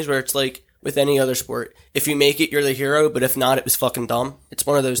those things where it's like with any other sport. If you make it, you're the hero, but if not, it was fucking dumb. It's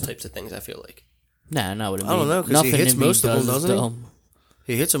one of those types of things, I feel like. Nah, not what I mean. I don't know, 'cause he Nothing hits Embiid most of them, does is doesn't he? dumb.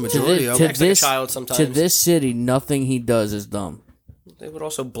 He hits a To, majority thi- of to them. Acts like a this child to sometimes. this city, nothing he does is dumb. They would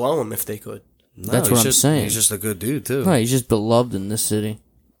also blow him if they could. No, That's he's what I'm just- saying. He's just a good dude too. No, he's just beloved in this city.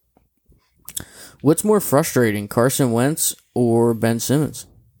 What's more frustrating, Carson Wentz or Ben Simmons?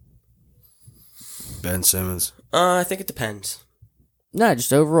 Ben Simmons. I think it depends. Nah,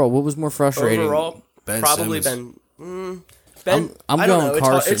 just overall, what was more frustrating? Overall, Ben probably Simmons. Ben. I'm I don't going know.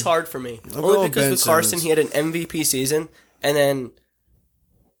 Carson. It's hard for me. I'm Only going because Ben with Carson, Simmons. he had an MVP season, and then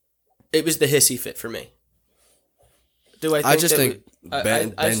it was the hissy fit for me. Do I? Think I just that think I-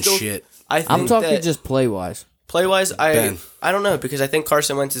 Ben I still- shit. I think I'm talking that just play wise. play wise. Ben. I don't know because I think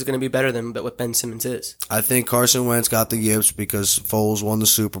Carson Wentz is going to be better than what Ben Simmons is. I think Carson Wentz got the yips because Foles won the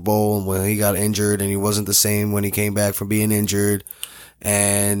Super Bowl and when he got injured and he wasn't the same when he came back from being injured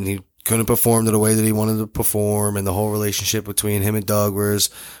and he couldn't perform the way that he wanted to perform and the whole relationship between him and Doug was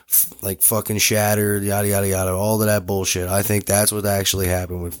like fucking shattered, yada, yada, yada, all of that bullshit. I think that's what actually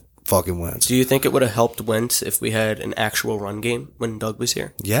happened with fucking Wentz. Do you think it would have helped Wentz if we had an actual run game when Doug was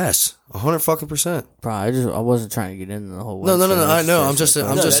here? Yes, 100%. Probably, I wasn't trying to get into the whole. No, Wentz thing. I know. I'm That's just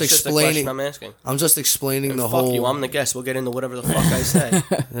No, that's explaining. the question I'm asking. I'm just explaining the Fuck whole. you, I'm the guest. We'll get into whatever the fuck I say.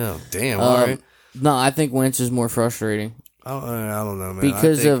 Oh, damn. All right. No, I think Wentz is more frustrating I don't know, man.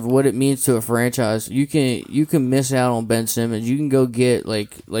 because I think, of what it means to a franchise. You can miss out on Ben Simmons. You can go get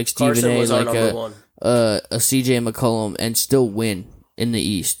like Stephen Carson A, was our like number one. a CJ McCollum, and still win in the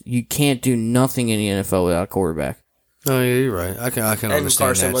East. You can't do nothing in the NFL without a quarterback. No, yeah, you're right. I can And understand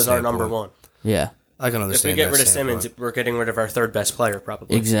Carson that was our standpoint. number one. Yeah, I can If we understand. get that rid of Simmons, standpoint. we're getting rid of our third best player,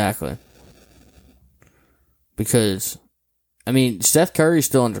 probably. exactly. Because, I mean, Steph Curry's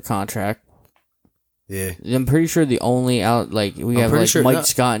still under contract. Yeah, I'm pretty sure the only out we I'm have pretty like sure Mike not-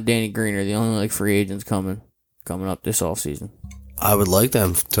 Scott and Danny Green are the only like free agents coming up this offseason. I would like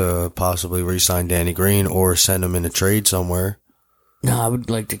them to possibly re-sign Danny Green or send him in a trade somewhere. No, I would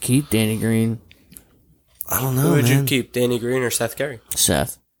like to keep Danny Green, I don't know, Who would man. you keep, Danny Green or Seth Curry?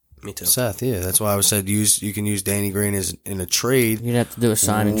 Seth. Me too. Seth, yeah, that's why I said you can use Danny Green as in a trade You'd have to do a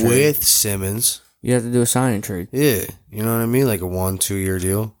sign and trade. with Simmons. You have to do a sign and trade. Yeah, you know what I mean, like a 1-2 year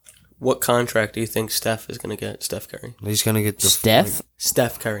deal. What contract do you think Steph is going to get, Steph Curry? He's gonna get the Steph,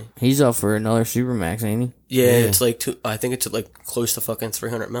 Steph Curry. he's up for another Supermax, ain't Yeah, Yeah. it's like I think it's like close to fucking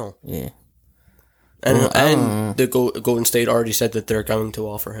 300 mil. he? Yeah. And Well, I don't know. the Golden State already said that they're going to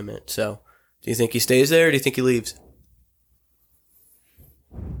offer him it. So, do you think he stays there or do you think he leaves?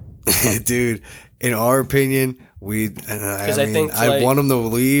 dude. In our opinion, I think I Clay- want him to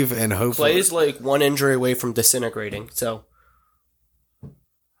leave and hopefully. Clay's like one injury away from disintegrating. So,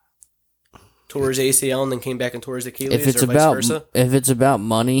 tore his ACL and then came back and tore his Achilles, If it's or about vice versa. if it's about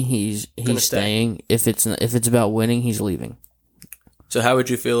money, he's Gonna stay. staying. If it's about winning, he's leaving. So, how would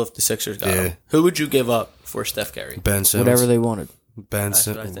you feel if the Sixers got Yeah. him? Who would you give up for Steph Curry? Ben Simmons, Whatever they wanted, Ben That's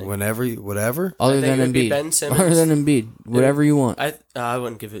what I Simmons, think. whatever. other think than it would be Embiid. Ben Simmons. Other than Embiid, whatever you want. I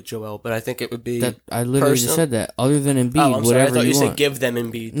wouldn't give it Joel, but I think it would be. That I literally just personal- said that. Other than Embiid, Oh, I'm sorry. I whatever thought you said want. give them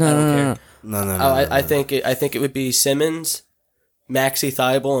Embiid. No, I don't no, care. no, No. Oh, I think it would be Simmons, Maxey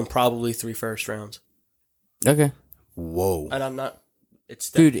Thibault, and probably 3 first rounds. no. Okay, Whoa. And I'm not. It's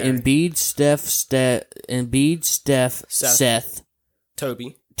Steph dude. Curry. Embiid, Steph, Seth. Seth,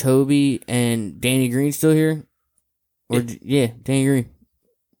 Toby. Toby, and Danny Green still here. Or yeah, Danny Green.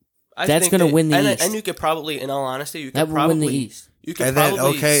 I That's think gonna that- win the and, East. And you could probably, in all honesty, you could That will probably win the East. You could And then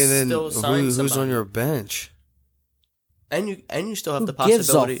probably and then still sign who's somebody. on your bench? And you still have Who the gives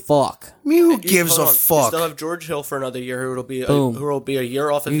a possibility. fuck? I mean, who You- gives hold a on. You fuck? still have George Hill for another year, who will be Boom. a year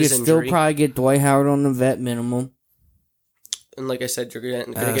off of You his can still injury. probably get Dwight Howard on the vet minimum. And like I said, you're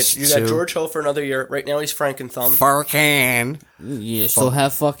gonna That's get you got two. George Hill for another year. Right now he's Frank and Thumb. Furkan. Yeah, still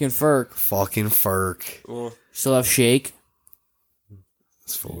have fucking Ferk. Fucking Furk. Well, Still have Shake.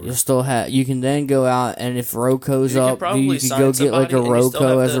 It's forward. You'll still have. You can then go out and if Roko's You could up, probably you could sign go get like a somebody and you still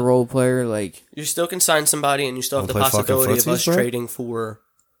have Roko as to- a role player. Like You still can sign somebody, and you still have the Wanna play fucking possibility of footsies, us bro? trading for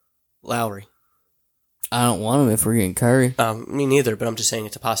Lowry. I don't want him if we're getting Curry. Me neither, but I'm just saying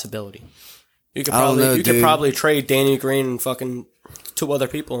it's a possibility. You could I don't probably know, you could dude. probably trade Danny Green and fucking 2 other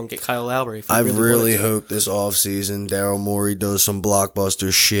people and get Kyle Lowry. If you I really wanted to. hope this offseason Daryl Morey does some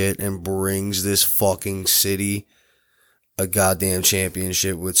blockbuster shit and brings this fucking city a goddamn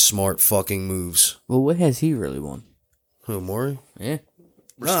championship with smart fucking moves. Well, what has he really won? Who, Morey? Yeah.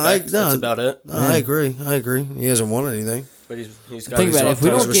 Respect, that's about it. No, I agree. He hasn't won anything. But he's got Think about it, if we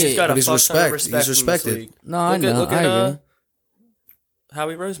don't get- he's got a But he's fuck ton of respect- he's respect in this respected. league. No, I know. Look I at agree.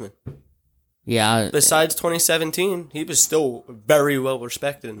 Howie Roseman. Yeah. Besides 2017, he was still very well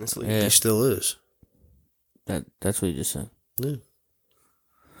respected in this league. Yeah. He still is. That's what you just said. Yeah.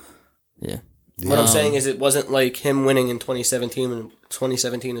 Yeah. What I'm saying is, it wasn't like him winning in 2017, and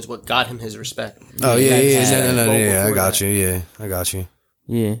 2017 is what got him his respect. Oh, yeah. No, Well, yeah. I before got that. you. Yeah, I got you.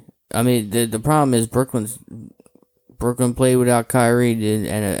 Yeah. I mean, the problem is Brooklyn played without Kyrie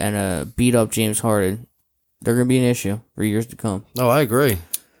and a beat up James Harden. They're gonna be an issue for years to come. No, I agree.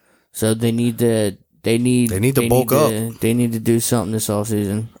 So they need to bulk up. They need to do something this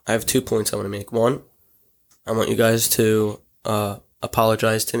offseason. I have 2 points I want to make. One, I want you guys to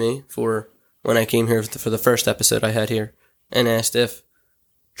apologize to me for when I came here for the first episode I had here and asked if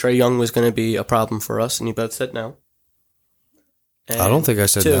Trae Young was going to be a problem for us, and you both said no. And I don't think I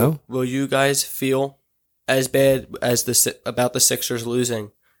said 2, no. will you guys feel as bad as about the Sixers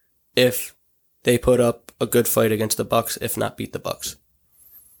losing if they put up a good fight against the Bucks, if not beat the Bucks?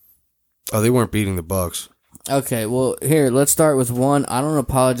 Oh, they weren't beating the Bucks. Okay, well here let's start with one. I don't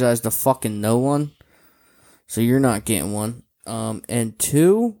apologize to fucking no one, so you're not getting one. And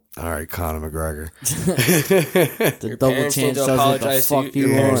 2, All right, Conor McGregor. the Your double parents need chance to does what the apologize to fuck you. you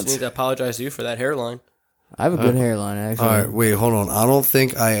Your parents want. need to apologize to you for that hairline. I have a good hairline actually. All right, wait, hold on. I don't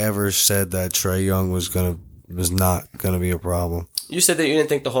think I ever said that Trae Young was not gonna be a problem. You said that you didn't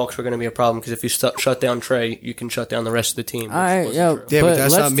think the Hawks were going to be a problem because if you shut down Trae, you can shut down the rest of the team. All right, yeah, Yeah, but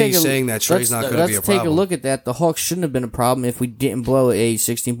that's let's not me take saying that Trae's not gonna be a Let's take a problem. look at that. The Hawks shouldn't have been a problem if we didn't blow a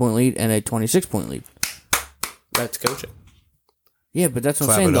 16-point lead and a 26-point lead. That's coaching. Yeah, but that's what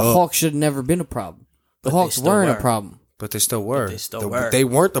I'm Clap saying. it The up. Hawks should have never been a problem. The But they Hawks still weren't were. a problem. But they still were. they still were. They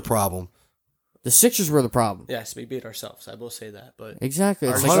weren't the problem. The Sixers were the problem. Yes, we beat ourselves. I will say that. But Exactly.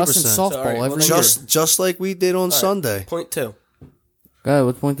 It's like us in 100%. softball Sorry, well, every then year. Just like we did on Sunday. point 2. Go ahead,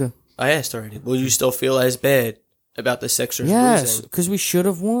 what's point 2? I asked already. Will you still feel as bad about the Sixers Yes, losing? because we should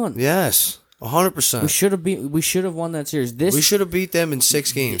have won. Yes, We 100%. We should have won that series. We should have beat them in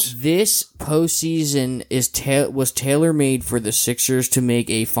 6 games. This postseason was tailor made for the Sixers to make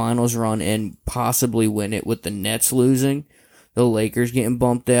a finals run and possibly win it, with the Nets losing, the Lakers getting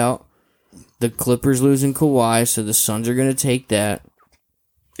bumped out, the Clippers losing Kawhi, so the Suns are going to take that.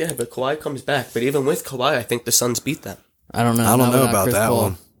 Yeah, but Kawhi comes back. But even with Kawhi, I think the Suns beat them. I don't know. I don't Not know without about Chris that Paul.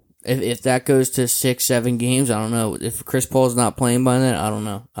 one. If that goes to 6-7 games, I don't know. If Chris Paul's not playing by then, I don't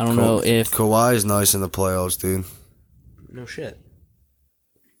know. I don't know if Kawhi is nice in the playoffs, dude. No shit.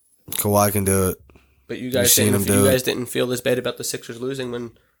 Kawhi can do it. But you guys seen him didn't. do You it. guys didn't feel as bad about the Sixers losing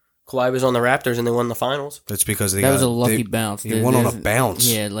when Kawhi was on the Raptors and they won the finals. That's because that was a lucky bounce. He won on a bounce.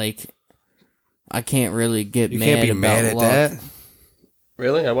 Yeah, like I can't really get You mad can't be about mad at luck. that.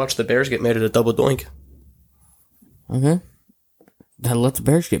 Really? I watched the Bears get made at a double doink. Okay. Let the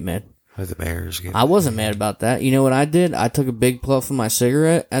Bears get mad. Let the Bears get. I wasn't mad about that. You know what I did? I took a big puff of my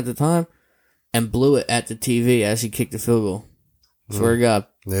cigarette at the time and blew it at the TV as he kicked the field goal. Swear to God.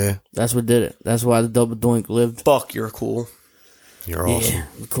 Yeah, That's what did it. That's why the double doink lived. Fuck, you're cool. you're awesome. Yeah,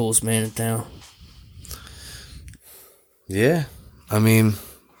 the coolest man in town. Yeah, I mean,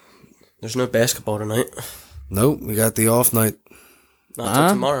 There's no basketball tonight. nope. We got the off night. Not till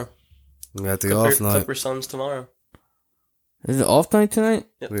tomorrow. We got the off night. Clippers Suns tomorrow. Is it off night tonight?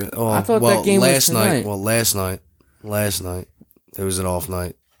 I thought that game was last night. tonight. Well, last night it was an off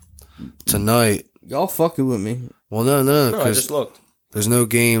night. Tonight, Y'all fucking with me. well, no, No, I because just looked. there's no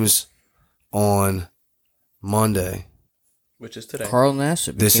games on Monday. Which is today. Carl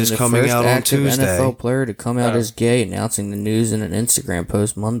Nassib This became is the coming first out on active Tuesday. NFL player to come out Oh. as gay, announcing the news in an Instagram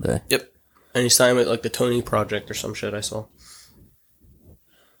post Monday. Yep. And he signed with like the Tony Project or some shit I saw.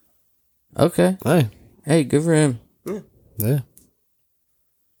 Okay. Hey, good for him. Yeah,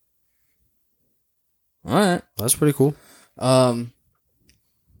 All right. that's pretty cool. But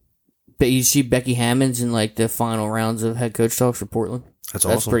you see Becky Hammond's in like the final rounds of head coach talks for Portland. That's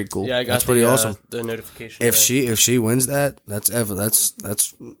That's awesome. pretty cool. Yeah, I got That's pretty awesome. the notification. If today. she wins that, that's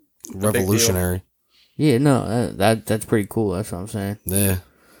revolutionary. Yeah, no, that's pretty cool. That's what I'm saying. Yeah.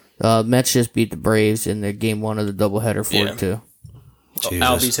 Mets just beat the Braves in the game 1 of the doubleheader for it too. Jesus.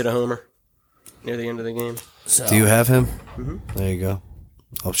 Albies hit a homer near the end of the game. So, Do you have him? Mm-hmm. There you go.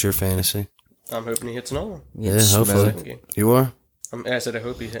 Helps your fantasy. I'm hoping he hits another one. Yeah, Second hopefully. game. You are? I said I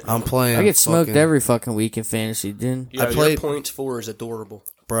hope he hits. I'm playing. I get smoked fucking- every fucking week in fantasy, dude. Yeah, I played- your points for is adorable.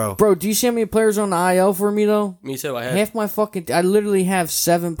 Bro. Bro, do you see how many players on the IL for me though? Me too. I had Half my fucking. I literally have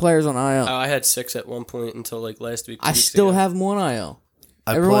 7 players on IL. I had 6 at one point until like last week. 2 I weeks still ago. have them on IL.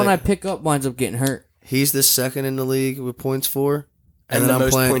 Everyone play- I pick up winds up getting hurt. He's the second in the league with points for. and then the I'm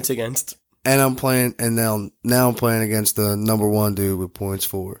most playing, points against. and I'm playing, and now I'm playing against the number 1 dude with points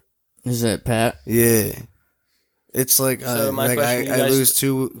for. Is that Pat? Yeah. It's like, So my like question to I you guys- lose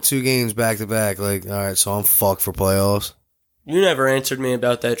two games back to back. Like, all right, so I'm fucked for playoffs. You never answered me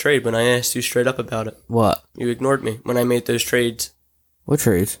about that trade when I asked you straight up about it. What? You ignored me when I made those trades. What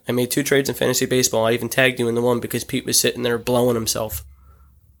trades? I made 2 trades in fantasy baseball. I even tagged you in the one because Pete was sitting there blowing himself.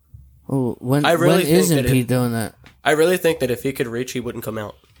 Oh, when I really when think isn't that Pete doing that? I really think that if he could reach, he wouldn't come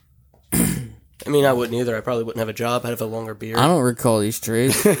out. I mean, I wouldn't either. I probably wouldn't have a job. I'd have a longer beard. I don't recall these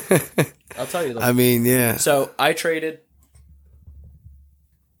trades. I'll tell you though. I mean, yeah. So I traded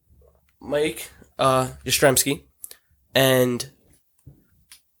Mike Yastrzemski and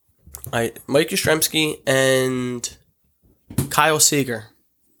Mike Yastrzemski and Kyle Seager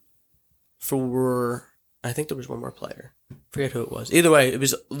for, I think there was one more player. Forget who it was. Either way, it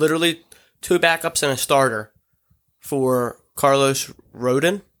was literally 2 backups and a starter for Carlos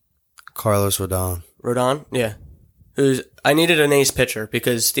Rodon. Carlos Rodon. Rodon, yeah. I needed an ace pitcher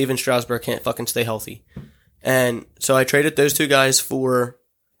because Steven Strasburg can't fucking stay healthy. And so I traded those 2 guys for,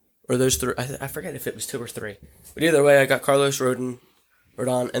 or those 3, I forget if it was 2 or 3. But either way, I got Carlos Rodon,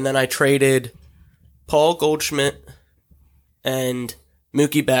 and then I traded Paul Goldschmidt and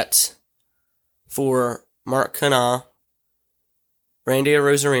Mookie Betts for Mark Canha, Randy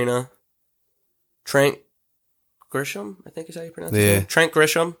Rosarina, Trent Grisham, I think is how you pronounce Yeah. it. Trent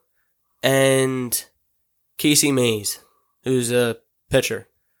Grisham, and Casey Mays, who's a pitcher.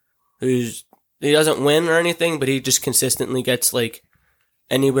 He doesn't win or anything, but he just consistently gets like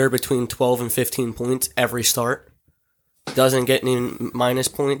anywhere between 12 and 15 points every start. Doesn't get any minus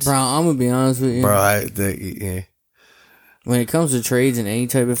points. Bro, I'm gonna be honest with you. Bro, yeah. When it comes to trades in any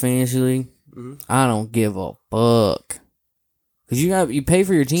type of fantasy league, I don't give a fuck. Cause you pay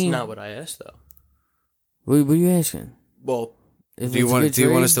for your That's team. not what I asked though. What are you asking? Well, If Do you it's a want good do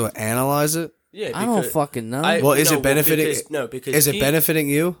you want us trade? to analyze it? yeah. I don't because- fucking know. Well, is no, it benefiting? because Is it Pete- benefiting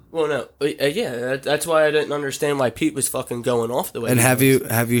you? Well, no. Yeah, that's why I didn't understand why Pete was fucking going off the way. And he have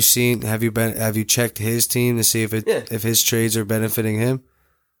was. you checked his team to see if his trades are benefiting him?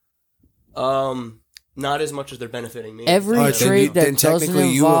 Not as much as they're benefiting me. Every All right, trade then that doesn't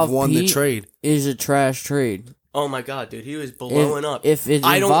technically you have involve won the Pete trade. is a trash trade. Oh my god, dude, he was blowing up. If it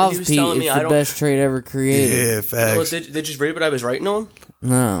I don't- involves he was Pete, telling me it's I the don't- best trade ever created. Yeah, Well, facts. did you read what I was writing on?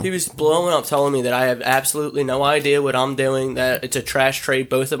 No. He was blowing up, telling me that I have absolutely no idea what I'm doing. That it's a trash trade,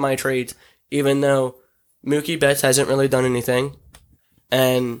 both of my trades, even though Mookie Betts hasn't really done anything,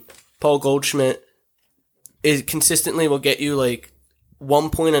 and Paul Goldschmidt is consistently will get you like 1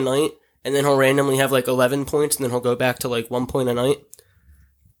 point a night, and then he'll randomly have like 11 points, and then he'll go back to like 1 point a night.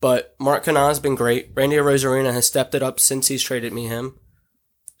 But Mark Canha's been great. Randy Rosarina has stepped it up since he's traded me him.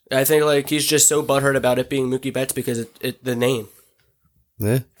 I think like he's just so butthurt about it being Mookie Betts because the name.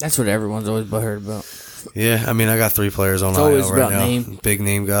 Yeah. That's what everyone's always butthurt about. Yeah, I mean, I got 3 players on It's IL always right about now. name. Big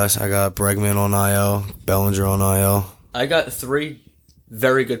name guys. I got Bregman on IL, Bellinger on IL. I got 3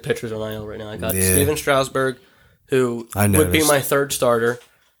 very good pitchers on IL right now. I got Yeah. Steven Strasburg, who I would be noticed. my 3rd starter,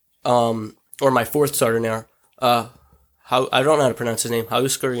 or my 4th starter now. I don't know how to pronounce his name.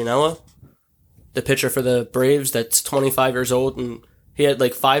 Huascar Yanoa, the pitcher for the Braves that's 25 years old, and he had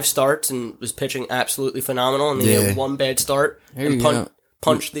like 5 starts and was pitching absolutely phenomenal, and then he Yeah. had 1 bad start Here and you go.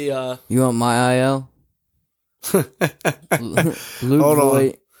 punched the... You want my IL? Luke Hold on.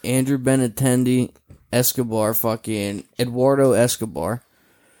 Voigt, Andrew Benintendi, Escobar, fucking Eduardo Escobar,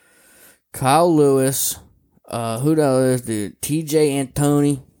 Kyle Lewis, who the hell is dude? TJ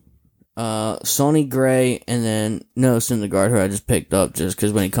Antoni, Sonny Gray, and then Noah Syndergaard, who I just picked up just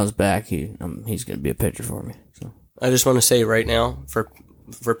because when he comes back, he's going to be a pitcher for me. So. I just want to say right now,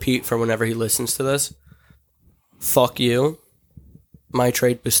 for Pete, for whenever he listens to this, fuck you. My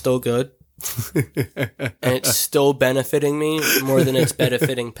trade was still good. And it's still benefiting me more than it's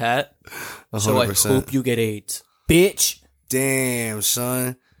benefiting Pat. So I 100%. hope you get AIDS. Bitch! Damn,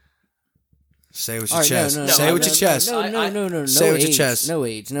 son. Say it with your All right, chest. no, Say it with your chest. No, no. Say it with your AIDS, chest. No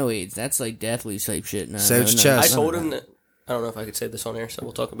AIDS. That's like deathly type shit. No, Say it with no, your no, I chest. told him that... I don't know if I could say this on air, so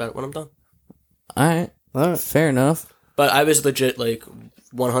we'll talk about it when I'm done. All right. Fair enough. But I was legit,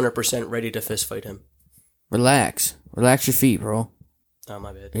 100% ready to fist fight him. Relax your feet, bro. Oh,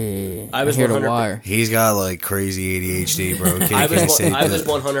 my bad. Yeah, I was here to 100%. wire. He's got crazy ADHD, bro. I was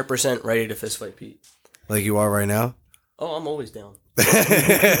 100% ready to fist fight Pete. Like you are right now. Oh, I'm always down.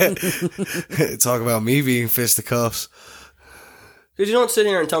 Talk about me being fisticuffs. Because you don't sit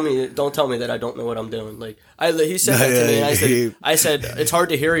here and don't tell me that I don't know what I'm doing. He said that to me, and I said it's hard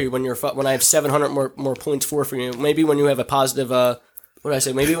to hear you when I have 700 more points for you. Maybe when you have a positive,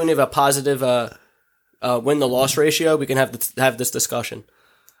 Maybe when you have a positive win to loss ratio, we can have this discussion.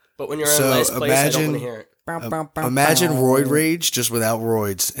 But when you're in last place, I don't want to hear it. Imagine roid rage just without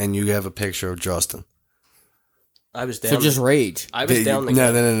roids, and you have a picture of Justin. I was down. So just rage. I was down.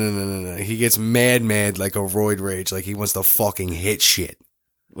 No. He gets mad like a roid rage. Like he wants to fucking hit shit.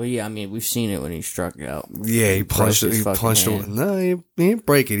 Well, yeah, I mean, we've seen it when he struck out. Yeah, he punched it. He punched it. No, he didn't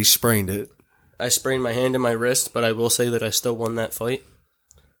break it. He sprained it. I sprained my hand and my wrist, but I will say that I still won that fight.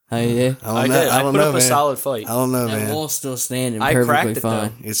 Oh, yeah? I did. I put up a solid fight. I don't know, That man. wall's still standing I perfectly cracked it,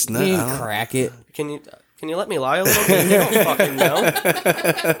 fine. though. It's You not. didn't crack it. Can you let me lie a little bit? You don't fucking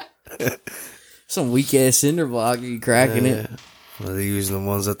know. Some weak-ass cinder block, you cracking it. Are they using the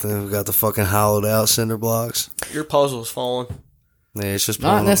ones that got the fucking hollowed out cinder blocks? Your puzzle's falling. Yeah, it's just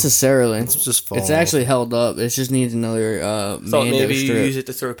Not necessarily. It's just falling. It's actually held up. It just needs another Thought Mando maybe you strip. use it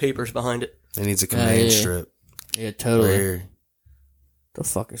to throw papers behind it. It needs a command yeah. strip. Yeah, totally. Right here. The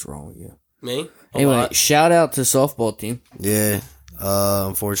fuck is wrong with you? Me? Anyway, shout out to softball team. Yeah.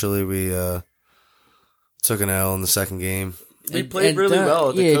 Unfortunately, we took an L in the second game. we played and really don't-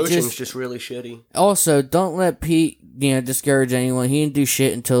 well. The yeah, coaching's just really shitty. Also, don't let Pete, discourage anyone. He didn't do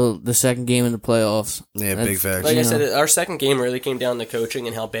shit until the second game in the playoffs. Yeah, That's- big facts. Like I You said, know. our second game really came down to coaching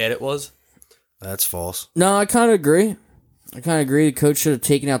and how bad it was. That's false. No, I kind of agree. The coach should have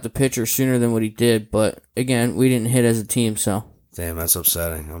taken out the pitcher sooner than what he did. But again, we didn't hit as a team, so. Damn, that's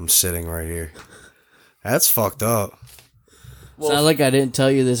upsetting. I'm sitting right here. That's fucked up. It's not like I didn't tell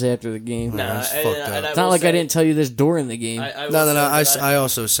you this after the game. Nah, that's fucked up. It's not like I didn't tell you this during the game. No. I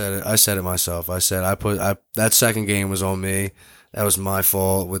also said it. I said it myself. I said that second game was on me. That was my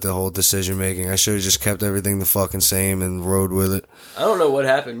fault with the whole decision making. I should have just kept everything the fucking same and rode with it. I don't know what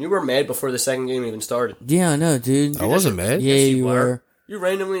happened. You were mad before the second game even started. Yeah, I know, dude. I wasn't mad. Yeah, Yes, you were. You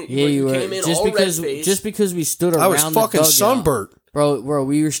randomly. Yeah, you were. came in Just all because, red-faced. just because we stood around I was the fucking dugout. sunburnt. Bro,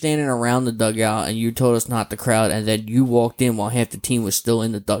 we were standing around the dugout, and you told us not to crowd, and then you walked in while half the team was still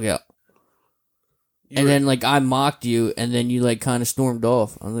in the dugout. Then, I mocked you, and then you, kind of stormed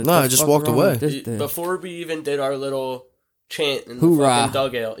off. I was like, No, "The I just fuck walked wrong away." with this dude?" Before we even did our little chant in the Hoorah. fucking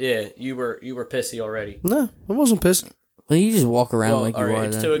dugout, yeah, you were pissy already. No, I wasn't pissed. Well, you just walk around like you all are.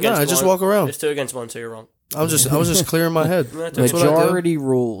 it's Then. 2 against No, I just one. walk around. It's 2 against 1, so you're wrong. I was just clearing my head. That's That's what I do. Majority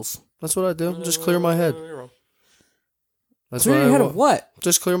rules. That's what I do. Just clear my head. You're wrong. That's Clear what your I head wa- of what?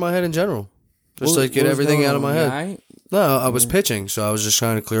 Just clear my head in general. Just What- like get what was everything going out of my on? head. You alright? No, I was pitching, so I was just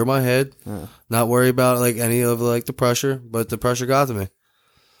trying to clear my head, not worry about any of the pressure, but the pressure got to me.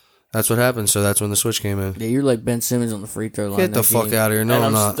 That's what happened. So that's when the switch came in. Yeah, you're like Ben Simmons on the free throw line. Get the that fuck game. out of here! No, and I'm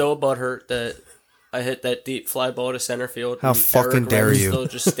I'm not. still butthurt that I hit that deep fly ball to center field. How and fucking Eric dare Wren's you. Still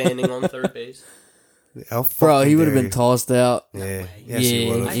just standing on third base. How Bro, fucking he would have dare been you. tossed out. Yeah, yes, he Yeah.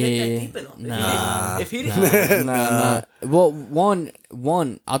 would I have. hit that Yeah. deep enough. Nah. If he didn't, Nah. Well,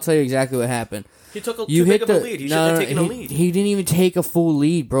 one, I'll tell you exactly what happened. he took a You too hit big the of a lead. He shouldn't have taken a lead. He didn't even take a full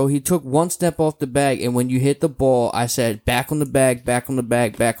lead, bro. He took one step off the bag, and when you hit the ball, I said back on the bag, back on the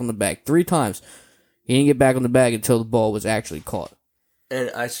bag, back on the bag 3 times. He didn't get back on the bag until the ball was actually caught. And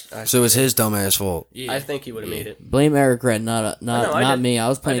So it was his dumbass fault. I think he would have made it. Blame Eric Red, I not did. me. I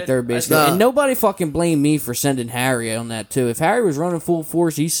was playing I did. third base, I did. and nobody fucking blamed me for sending Harry on that too. If Harry was running full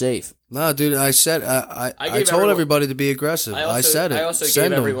force, he's safe. No, dude, I said I gave told everyone- everybody to be aggressive. I said it. I also Send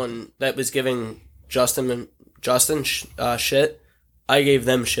gave 'em. everyone that was giving Justin shit. I gave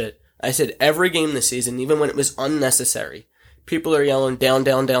them shit. I said every game this season, even when it was unnecessary, people are yelling down,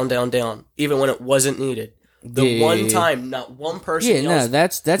 down, down, down, down, even when it wasn't needed. The Yeah. one time, not one person. Yeah, no, yells,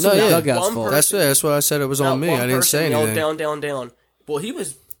 that's No, what the yeah. dugout's One for. person- That's what I said. It was not on me. one I didn't person say yelled anything. down, down, down. Well, he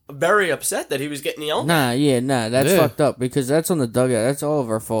was very upset that he was getting yelled. at. That's Yeah. fucked up because that's on the dugout. That's all of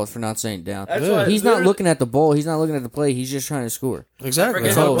our fault for not saying down. That's why He's not literally- looking at the ball. He's not looking at the play. He's just trying to score. Exactly.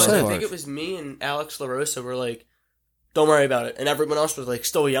 Forget That's who what it I'm was. saying. I think it was me and Alex LaRosa were like, Don't worry about it. And everyone else was like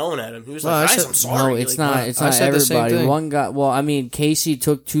still yelling at him. He was No, like, I guys, said- I'm sorry. No, it's Like, not. It's I not said the same everybody. thing. One guy. Well, I mean, Casey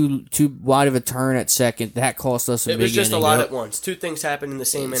took too wide of a turn at second. That cost us a It big was just inning. a lot at once. Two things happened in the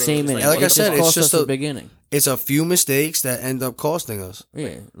same inning. Same It was inning. Like I what the said, fuck? it's cost just us a- a big inning. It's a few mistakes that end up costing us. Yeah,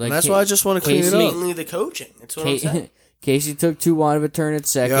 like And that's why I just want to clean it Casey- up. mainly the coaching. That's what I'm saying. Casey took too wide of a turn at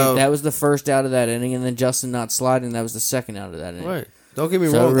second. Yo. That was the first out of that inning, and then Justin not sliding. That was the second out of that inning. Right. Don't get me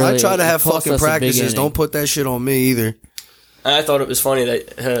So wrong. really, I try to it have cost fucking us a big practices. inning. Don't put that shit on me either. And I thought it was funny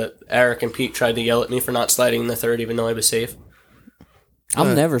that Eric and Pete tried to yell at me for not sliding in the third, even though I was safe. I'm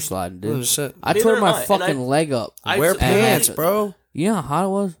Yeah. never sliding, dude. 100%. I Neither tore am my I, and fucking I- leg up. I- Wear I- pants, I- bro. You know how hot it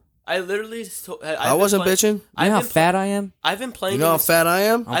was? I literally. I wasn't bitching. You know how fat I am? I've been playing. You know in how this- fat I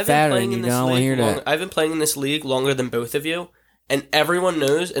am? I'm I've fatter been playing than in you. this I don't wanna league. hear that. I've been playing in this league longer than both of you, and everyone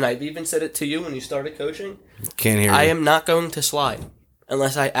knows. And I've even said it to you when you started coaching. Can't hear I you. am not going to slide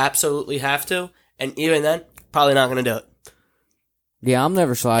unless I absolutely have to, and even then, probably not going to do it. Yeah, I'm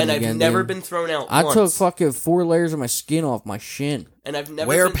never sliding And I've again. never dude. been thrown out. I once. took fucking 4 layers of my skin off my shin. and I've never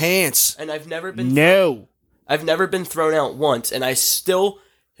Wear been, pants. and I've never been. No. I've never been thrown out once, and I still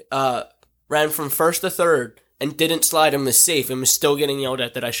ran from first to third and didn't slide and was safe, and was still getting yelled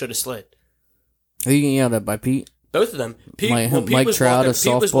at that I should have slid. Are you getting yelled at by Pete? Both of them. Pete, Mike- well, Pete Mike was Trout walking, of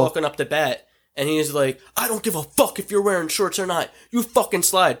Pete was softball. walking up to bat, and he was like, "I don't give a fuck if you're wearing shorts or not. You fucking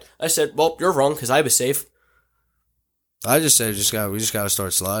slide." I said, "Well, you're wrong because I was safe." I just said we just got to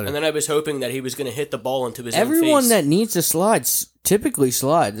start sliding. And then I was hoping that he was going to hit the ball into his own Everyone face. that needs to slide typically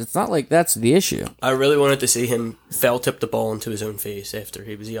slides. It's not like that's the issue. I really wanted to see him foul tip the ball into his own face after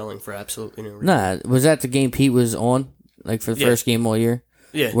he was yelling for absolutely no reason. Nah, was that the game Pete was on? Like for the Yeah. first game all year?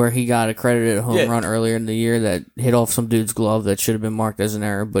 Yeah. Where he got accredited home Yeah. run earlier in the year that hit off some dude's glove that should have been marked as an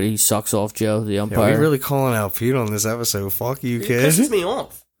error, but he sucks off Joe, the Yeah, umpire. we really calling out Pete on this episode. Fuck you, It kid. pisses me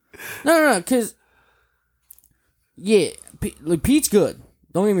off. No, because yeah, like Pete's good.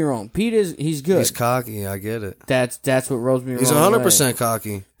 Don't get me wrong. He's good. He's cocky. I get it. That's what rolls me He's wrong. 100%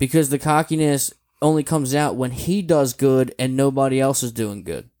 cocky. Because the cockiness only comes out when he does good and nobody else is doing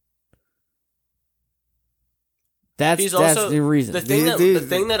good. He's That's also the reason. The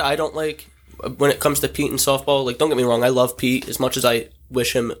thing that I don't like when it comes to Pete and softball, like, don't get me wrong, I love Pete as much as I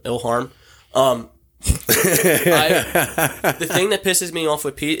wish him ill harm. The thing that pisses me off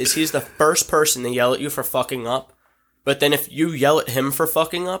with Pete is he's the first person to yell at you for fucking up, but then if you yell at him for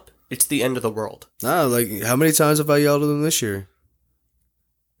fucking up, it's the end of the world. Nah, like, how many times have I yelled at him this year?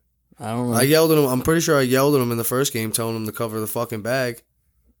 I don't know. I yelled at him. I'm pretty sure I yelled at him in the first game, telling him to cover the fucking bag.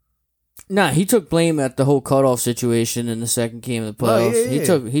 Nah, he took blame at the whole cutoff situation in the second game of the Oh, yeah, playoffs.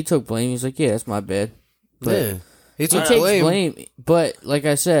 yeah. He took blame. He's like, yeah, that's my bad. But Yeah. He he took takes blame. blame. But like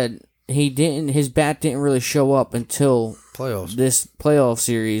I said, his bat didn't really show up until Playoffs. this playoff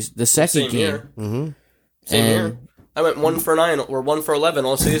series, the second Same game. here. Mm-hmm. Same And- here. I went 1 for 9 or 1 for 11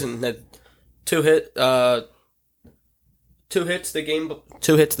 all season. Had two hits the game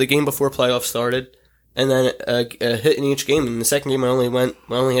before playoffs started, and then a hit in each game. In the second game, I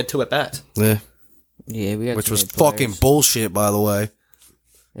only had 2 at bats. Yeah. Yeah, we got Which too was many fucking players. bullshit, by the way.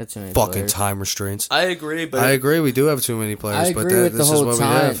 Got too many Fucking players. time restraints. I agree, but I agree. We do have too many players, I but agree with the this is whole what we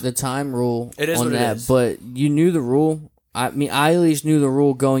time, have. the time rule It is on what it that. is. But you knew the rule. I mean, I at least knew the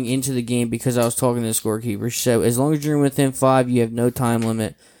rule going into the game because I was talking to the scorekeeper. She said, as long as you're within 5, you have no time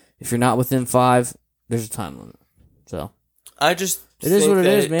limit. If you're not within 5, there's a time limit. So I just it is think what it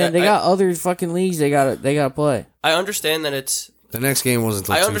that is, man. They got other fucking leagues. They gotta play. I understand that it's. The next game wasn't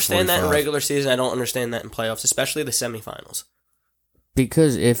until I understand that in 2:45. regular season. I don't understand that in playoffs, especially the semifinals.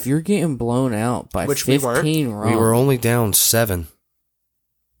 Because if you're getting blown out by Which we weren't. 15 runs, We were only down 7.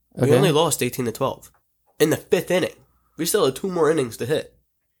 We Okay. only lost 18-12 in the 5th inning. We still had 2 more innings to hit.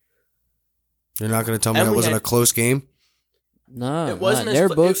 You're not going to tell me And that we wasn't had- a close game? No, It wasn't not as their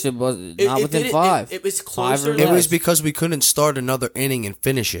cl- books. It was not within 5. It was 5 closer. or It less. was because we couldn't start another inning and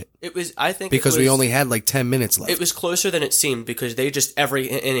finish it. It was. I think Because it we was- only had like 10 minutes left. It was closer than it seemed because they just every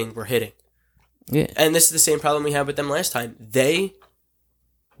inning were hitting. Yeah. And this is the same problem we had with them last time. They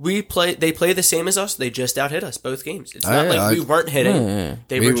play the same as us. They just out hit us both games. It's not like we weren't hitting. Yeah.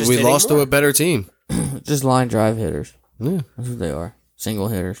 They we were just we hitting lost more. to a better team. Just line drive hitters. Yeah. That's what they are. Single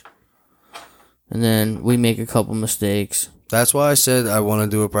hitters. And then we make a couple mistakes. That's why I said I want to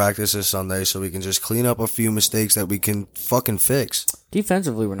do a practice this Sunday so we can just clean up a few mistakes that we can fucking fix.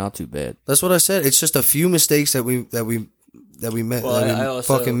 Defensively, we're not too bad. That's what I said. It's just a few mistakes that we Well, I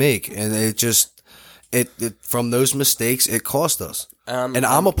also- fucking make, and it just it from those mistakes it cost us. And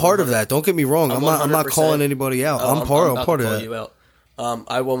I'm a part of that. Don't get me wrong. I'm not 100%. calling anybody out. I'm part about of to call that. you out.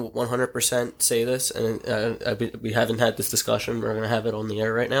 I will 100% say this, and we haven't had this discussion. We're going to have it on the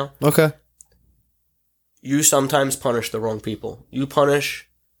air right now. Okay. you sometimes punish the wrong people. You punish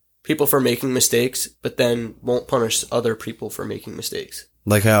people for making mistakes, but then won't punish other people for making mistakes.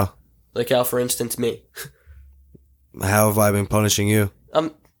 Like how? Like how, for instance, me. How have I been punishing you?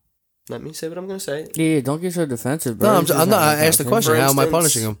 Let me say what I'm going to say. Yeah, don't get so defensive, bro. No, It's just I'm not. I defensive. asked the question. How am I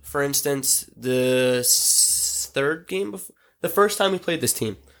punishing him? For instance, the third game before, the first time we played this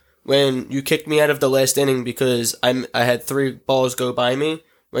team, when you kicked me out of the last inning because I had 3 balls go by me,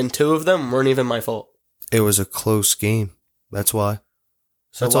 when 2 of them weren't even my fault. It was a close game. That's why.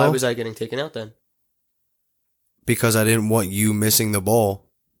 So That's why all. was I getting taken out then? Because I didn't want you missing the ball.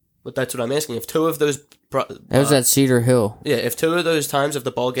 But that's what I'm asking. If 2 of those... That was at Cedar Hill. Yeah, if 2 of those times of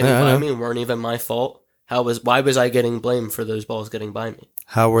the ball getting by me weren't even my fault, why was I getting blamed for those balls getting by me?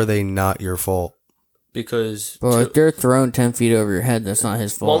 How were they not your fault? Because Well, if they're thrown 10 feet over your head, that's not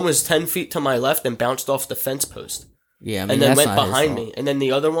his fault. one was 10 feet to my left and bounced off the fence post. Yeah, I mean, And then that's went not his behind fault. me. And then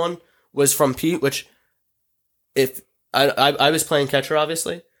the other one was from Pete, which if I was playing catcher,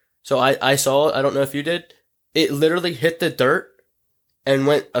 obviously. So I saw it. I don't know if you did. It literally hit the dirt and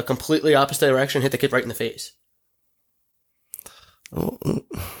went a completely opposite direction, hit the kid right in the face. And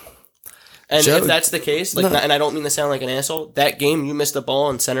Joe, if that's the case, like, and I don't mean to sound like an asshole, that game you missed the ball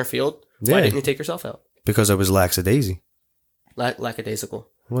in center field. Yeah. Why didn't you take yourself out? Because I was lackadaisy. Lackadaisical.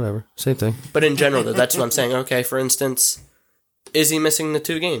 Whatever. Same thing. But in general, though, that's what I'm saying. Okay, for instance, is he missing the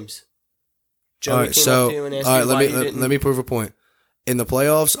 2 games? Joey All right, came so up to you and asked all right, you why you let didn't. me prove a point. In the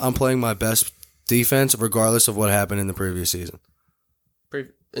playoffs, I'm playing my best defense regardless of what happened in the previous season.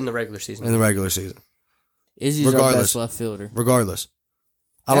 In the regular season. In the regular season. Izzy's our Regardless. best left fielder. Regardless.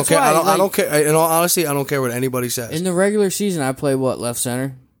 I That's don't care. why, I like- don't care. In all honesty, I don't care what anybody says. In the regular season, I play what, left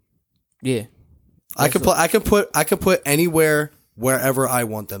center? Yeah. I can play. I can put anywhere wherever I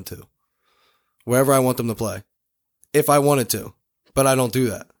want them to, wherever I want them to play, if I wanted to. But I don't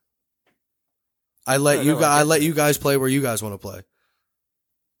do that. I let you guys play where you guys want to play.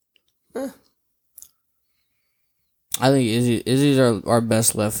 I think Izzy's our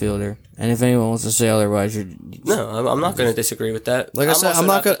best left fielder. And if anyone wants to say otherwise, you're... No, I'm not going to disagree with that. Like I said,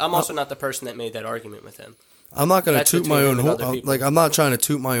 I'm also not the person that made that argument with him. I'm not going to That's toot my between own him and other horn. people. Like I'm not trying to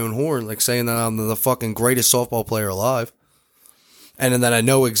toot my own horn, like saying that I'm the fucking greatest softball player alive, and then that I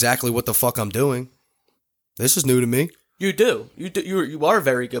know exactly what the fuck I'm doing. This is new to me. You do. You are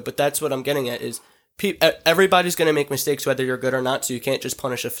very good, but that's what I'm getting at is everybody's going to make mistakes whether you're good or not, so you can't just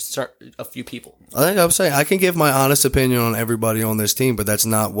punish a few people. I think I'm saying I can give my honest opinion on everybody on this team, but that's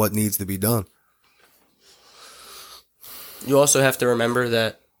not what needs to be done. You also have to remember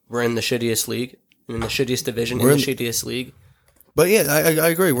that we're in the shittiest league, in the shittiest division, in the shittiest league. But yeah, I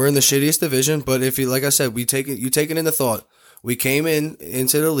agree. We're in the shittiest division, but if you, like I said, you take it into thought. We came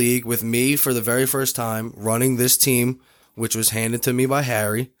into the league with me for the very first time running this team, which was handed to me by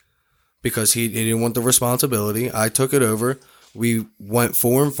Harry because he didn't want the responsibility. I took it over. We went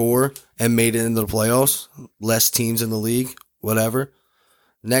 4-4 and made it into the playoffs. Less teams in the league, whatever.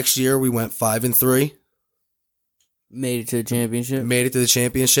 Next year we went 5-3. Made it to the championship. Made it to the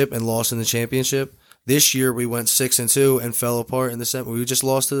championship and lost in the championship. This year we went 6-2 and fell apart in the semi. We just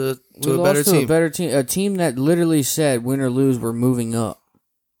lost to a better team. A team that literally said win or lose, we're moving up.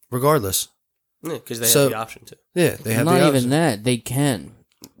 Regardless. Yeah, because they have the option to. Yeah, they have Not the even option. that, they can.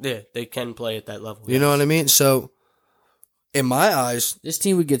 Yeah, they can play at that level. You know what I mean? So, in my eyes, This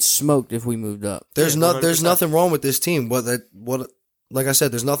team would get smoked if we moved up. there's Yeah, there's 100%. nothing wrong with this team. Like I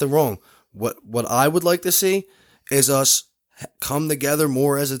said, there's nothing wrong. What I would like to see is us come together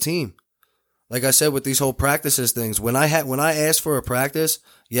more as a team. Like I said, with these whole practices things, when I asked for a practice,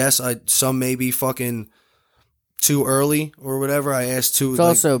 yes, some may be fucking too early or whatever. I asked too. It's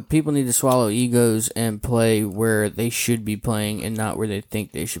also, people need to swallow egos and play where they should be playing and not where they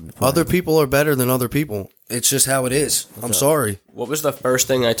think they should be playing. Other people are better than other people. It's just how it is. I'm sorry. What was the first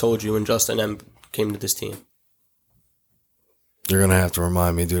thing I told you when Justin M came to this team? You're gonna have to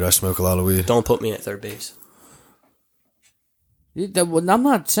remind me, dude. I smoke a lot of weed. Don't put me at third base. I'm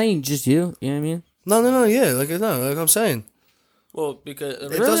not saying just you. You know what I mean? No, yeah, like I'm saying. Well, because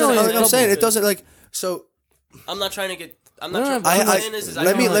It doesn't. Like I'm saying, it doesn't like. So I'm not trying to get. I'm No, not. no, Trying, what I'm I saying is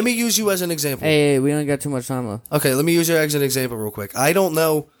let me use you as an example. Hey, we only got too much time left. Okay, let me use you as an example real quick. I don't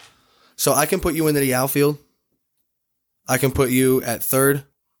know. So I can put you into the outfield. I can put you at third,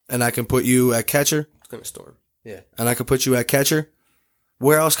 and I can put you at catcher. It's gonna storm. Yeah, and I can put you at catcher.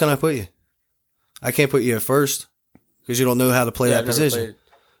 Where else can I put you? I can't put you at first because you don't know how to play that I've never position.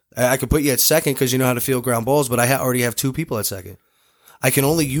 played. I can put you at second because you know how to field ground balls, but I already have 2 people at second. I can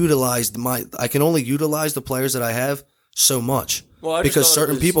only utilize the players that I have so much Well, I just because thought it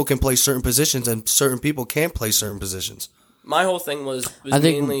certain was- people can play certain positions and certain people can't play certain positions. My whole thing was I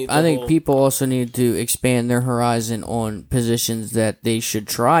mainly think people also need to expand their horizon on positions that they should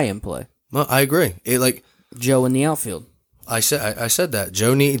try and play. Well, I agree. Joe in the outfield. I said that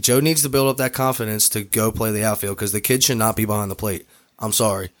Joe needs to build up that confidence to go play the outfield because the kid should not be behind the plate. I'm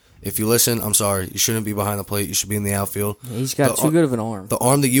sorry. If you listen, I'm sorry. You shouldn't be behind the plate. You should be in the outfield. He's got too good of an arm. The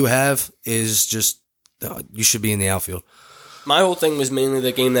arm that you have is just you should be in the outfield. My whole thing was mainly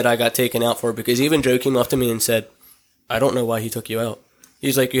the game that I got taken out for because even Joe came up to me and said, "I don't know why he took you out."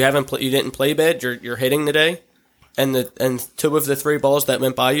 He's like, "You didn't play bad. You're hitting today, and 2 of the 3 balls that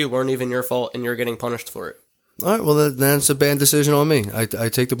went by you weren't even your fault, and you're getting punished for it." All right, well then it's a bad decision on me. I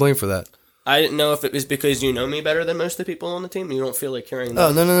take the blame for that. I didn't know if it was because you know me better than most of the people on the team. You don't feel like hearing that.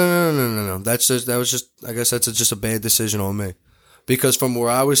 Oh no. That was just. I guess that's just a bad decision on me, because from where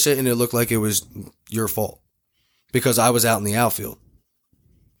I was sitting, it looked like it was your fault because I was out in the outfield.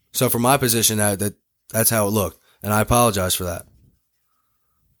 So from my position, that's how it looked, and I apologize for that.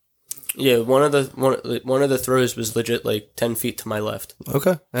 Yeah, one of the throws was legit like 10 feet to my left.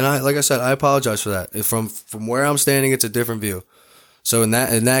 Okay, and like I said, I apologize for that. From where I'm standing, it's a different view. So in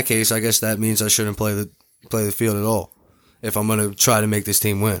that case, I guess that means I shouldn't play the field at all if I'm going to try to make this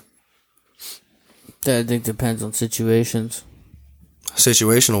team win. That I think depends on situations.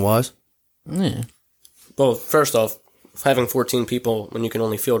 Situational wise, Yeah. Well, first off, having 14 people when you can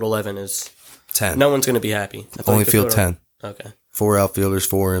only field 11 is 10. no one's going to be happy. Only field 10. Okay. 4 outfielders,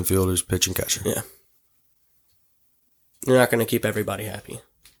 4 infielders, pitch and catcher. Yeah. You're not going to keep everybody happy.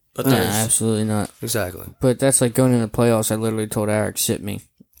 But Nah, there's absolutely not. Exactly. But that's like going into the playoffs. I literally told Eric, sit me.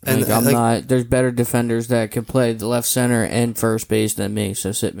 And I'm not. There's better defenders that can play the left center and first base than me.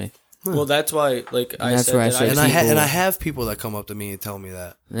 So sit me. well, that's why like I that's said why I that said And I have people that come up to me and tell me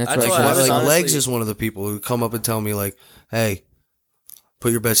that. That's That's what why I I said. was Like honestly- Legs is one of the people who come up and tell me like, "Hey,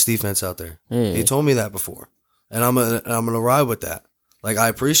 put your best defense out there." Yeah. He told me that before, and I'm gonna ride with that. Like I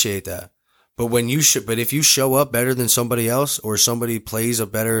appreciate that, but if you show up better than somebody else or somebody plays a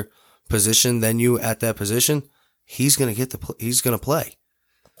better position than you at that position, he's gonna play.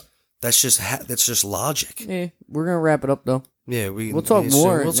 That's just logic. Yeah, we're gonna wrap it up though. Yeah, We'll talk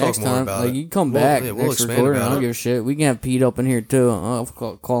more next time. about Like it. you come We'll- back yeah, we'll next expand recording. I about don't it. give a shit. We can have Pete up in here too. I'll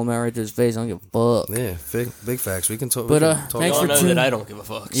call him out right to his face. I don't give a fuck. Yeah, big facts. We can talk. But, we can talk thanks y'all for know tuning- that I don't give a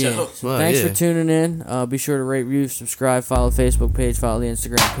fuck. Yeah. So. So Well, thanks yeah. for tuning in. Be sure to rate, review, subscribe, follow the Facebook page, follow the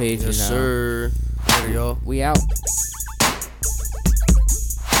Instagram page. Yes, and, sir. Later, y'all. We out.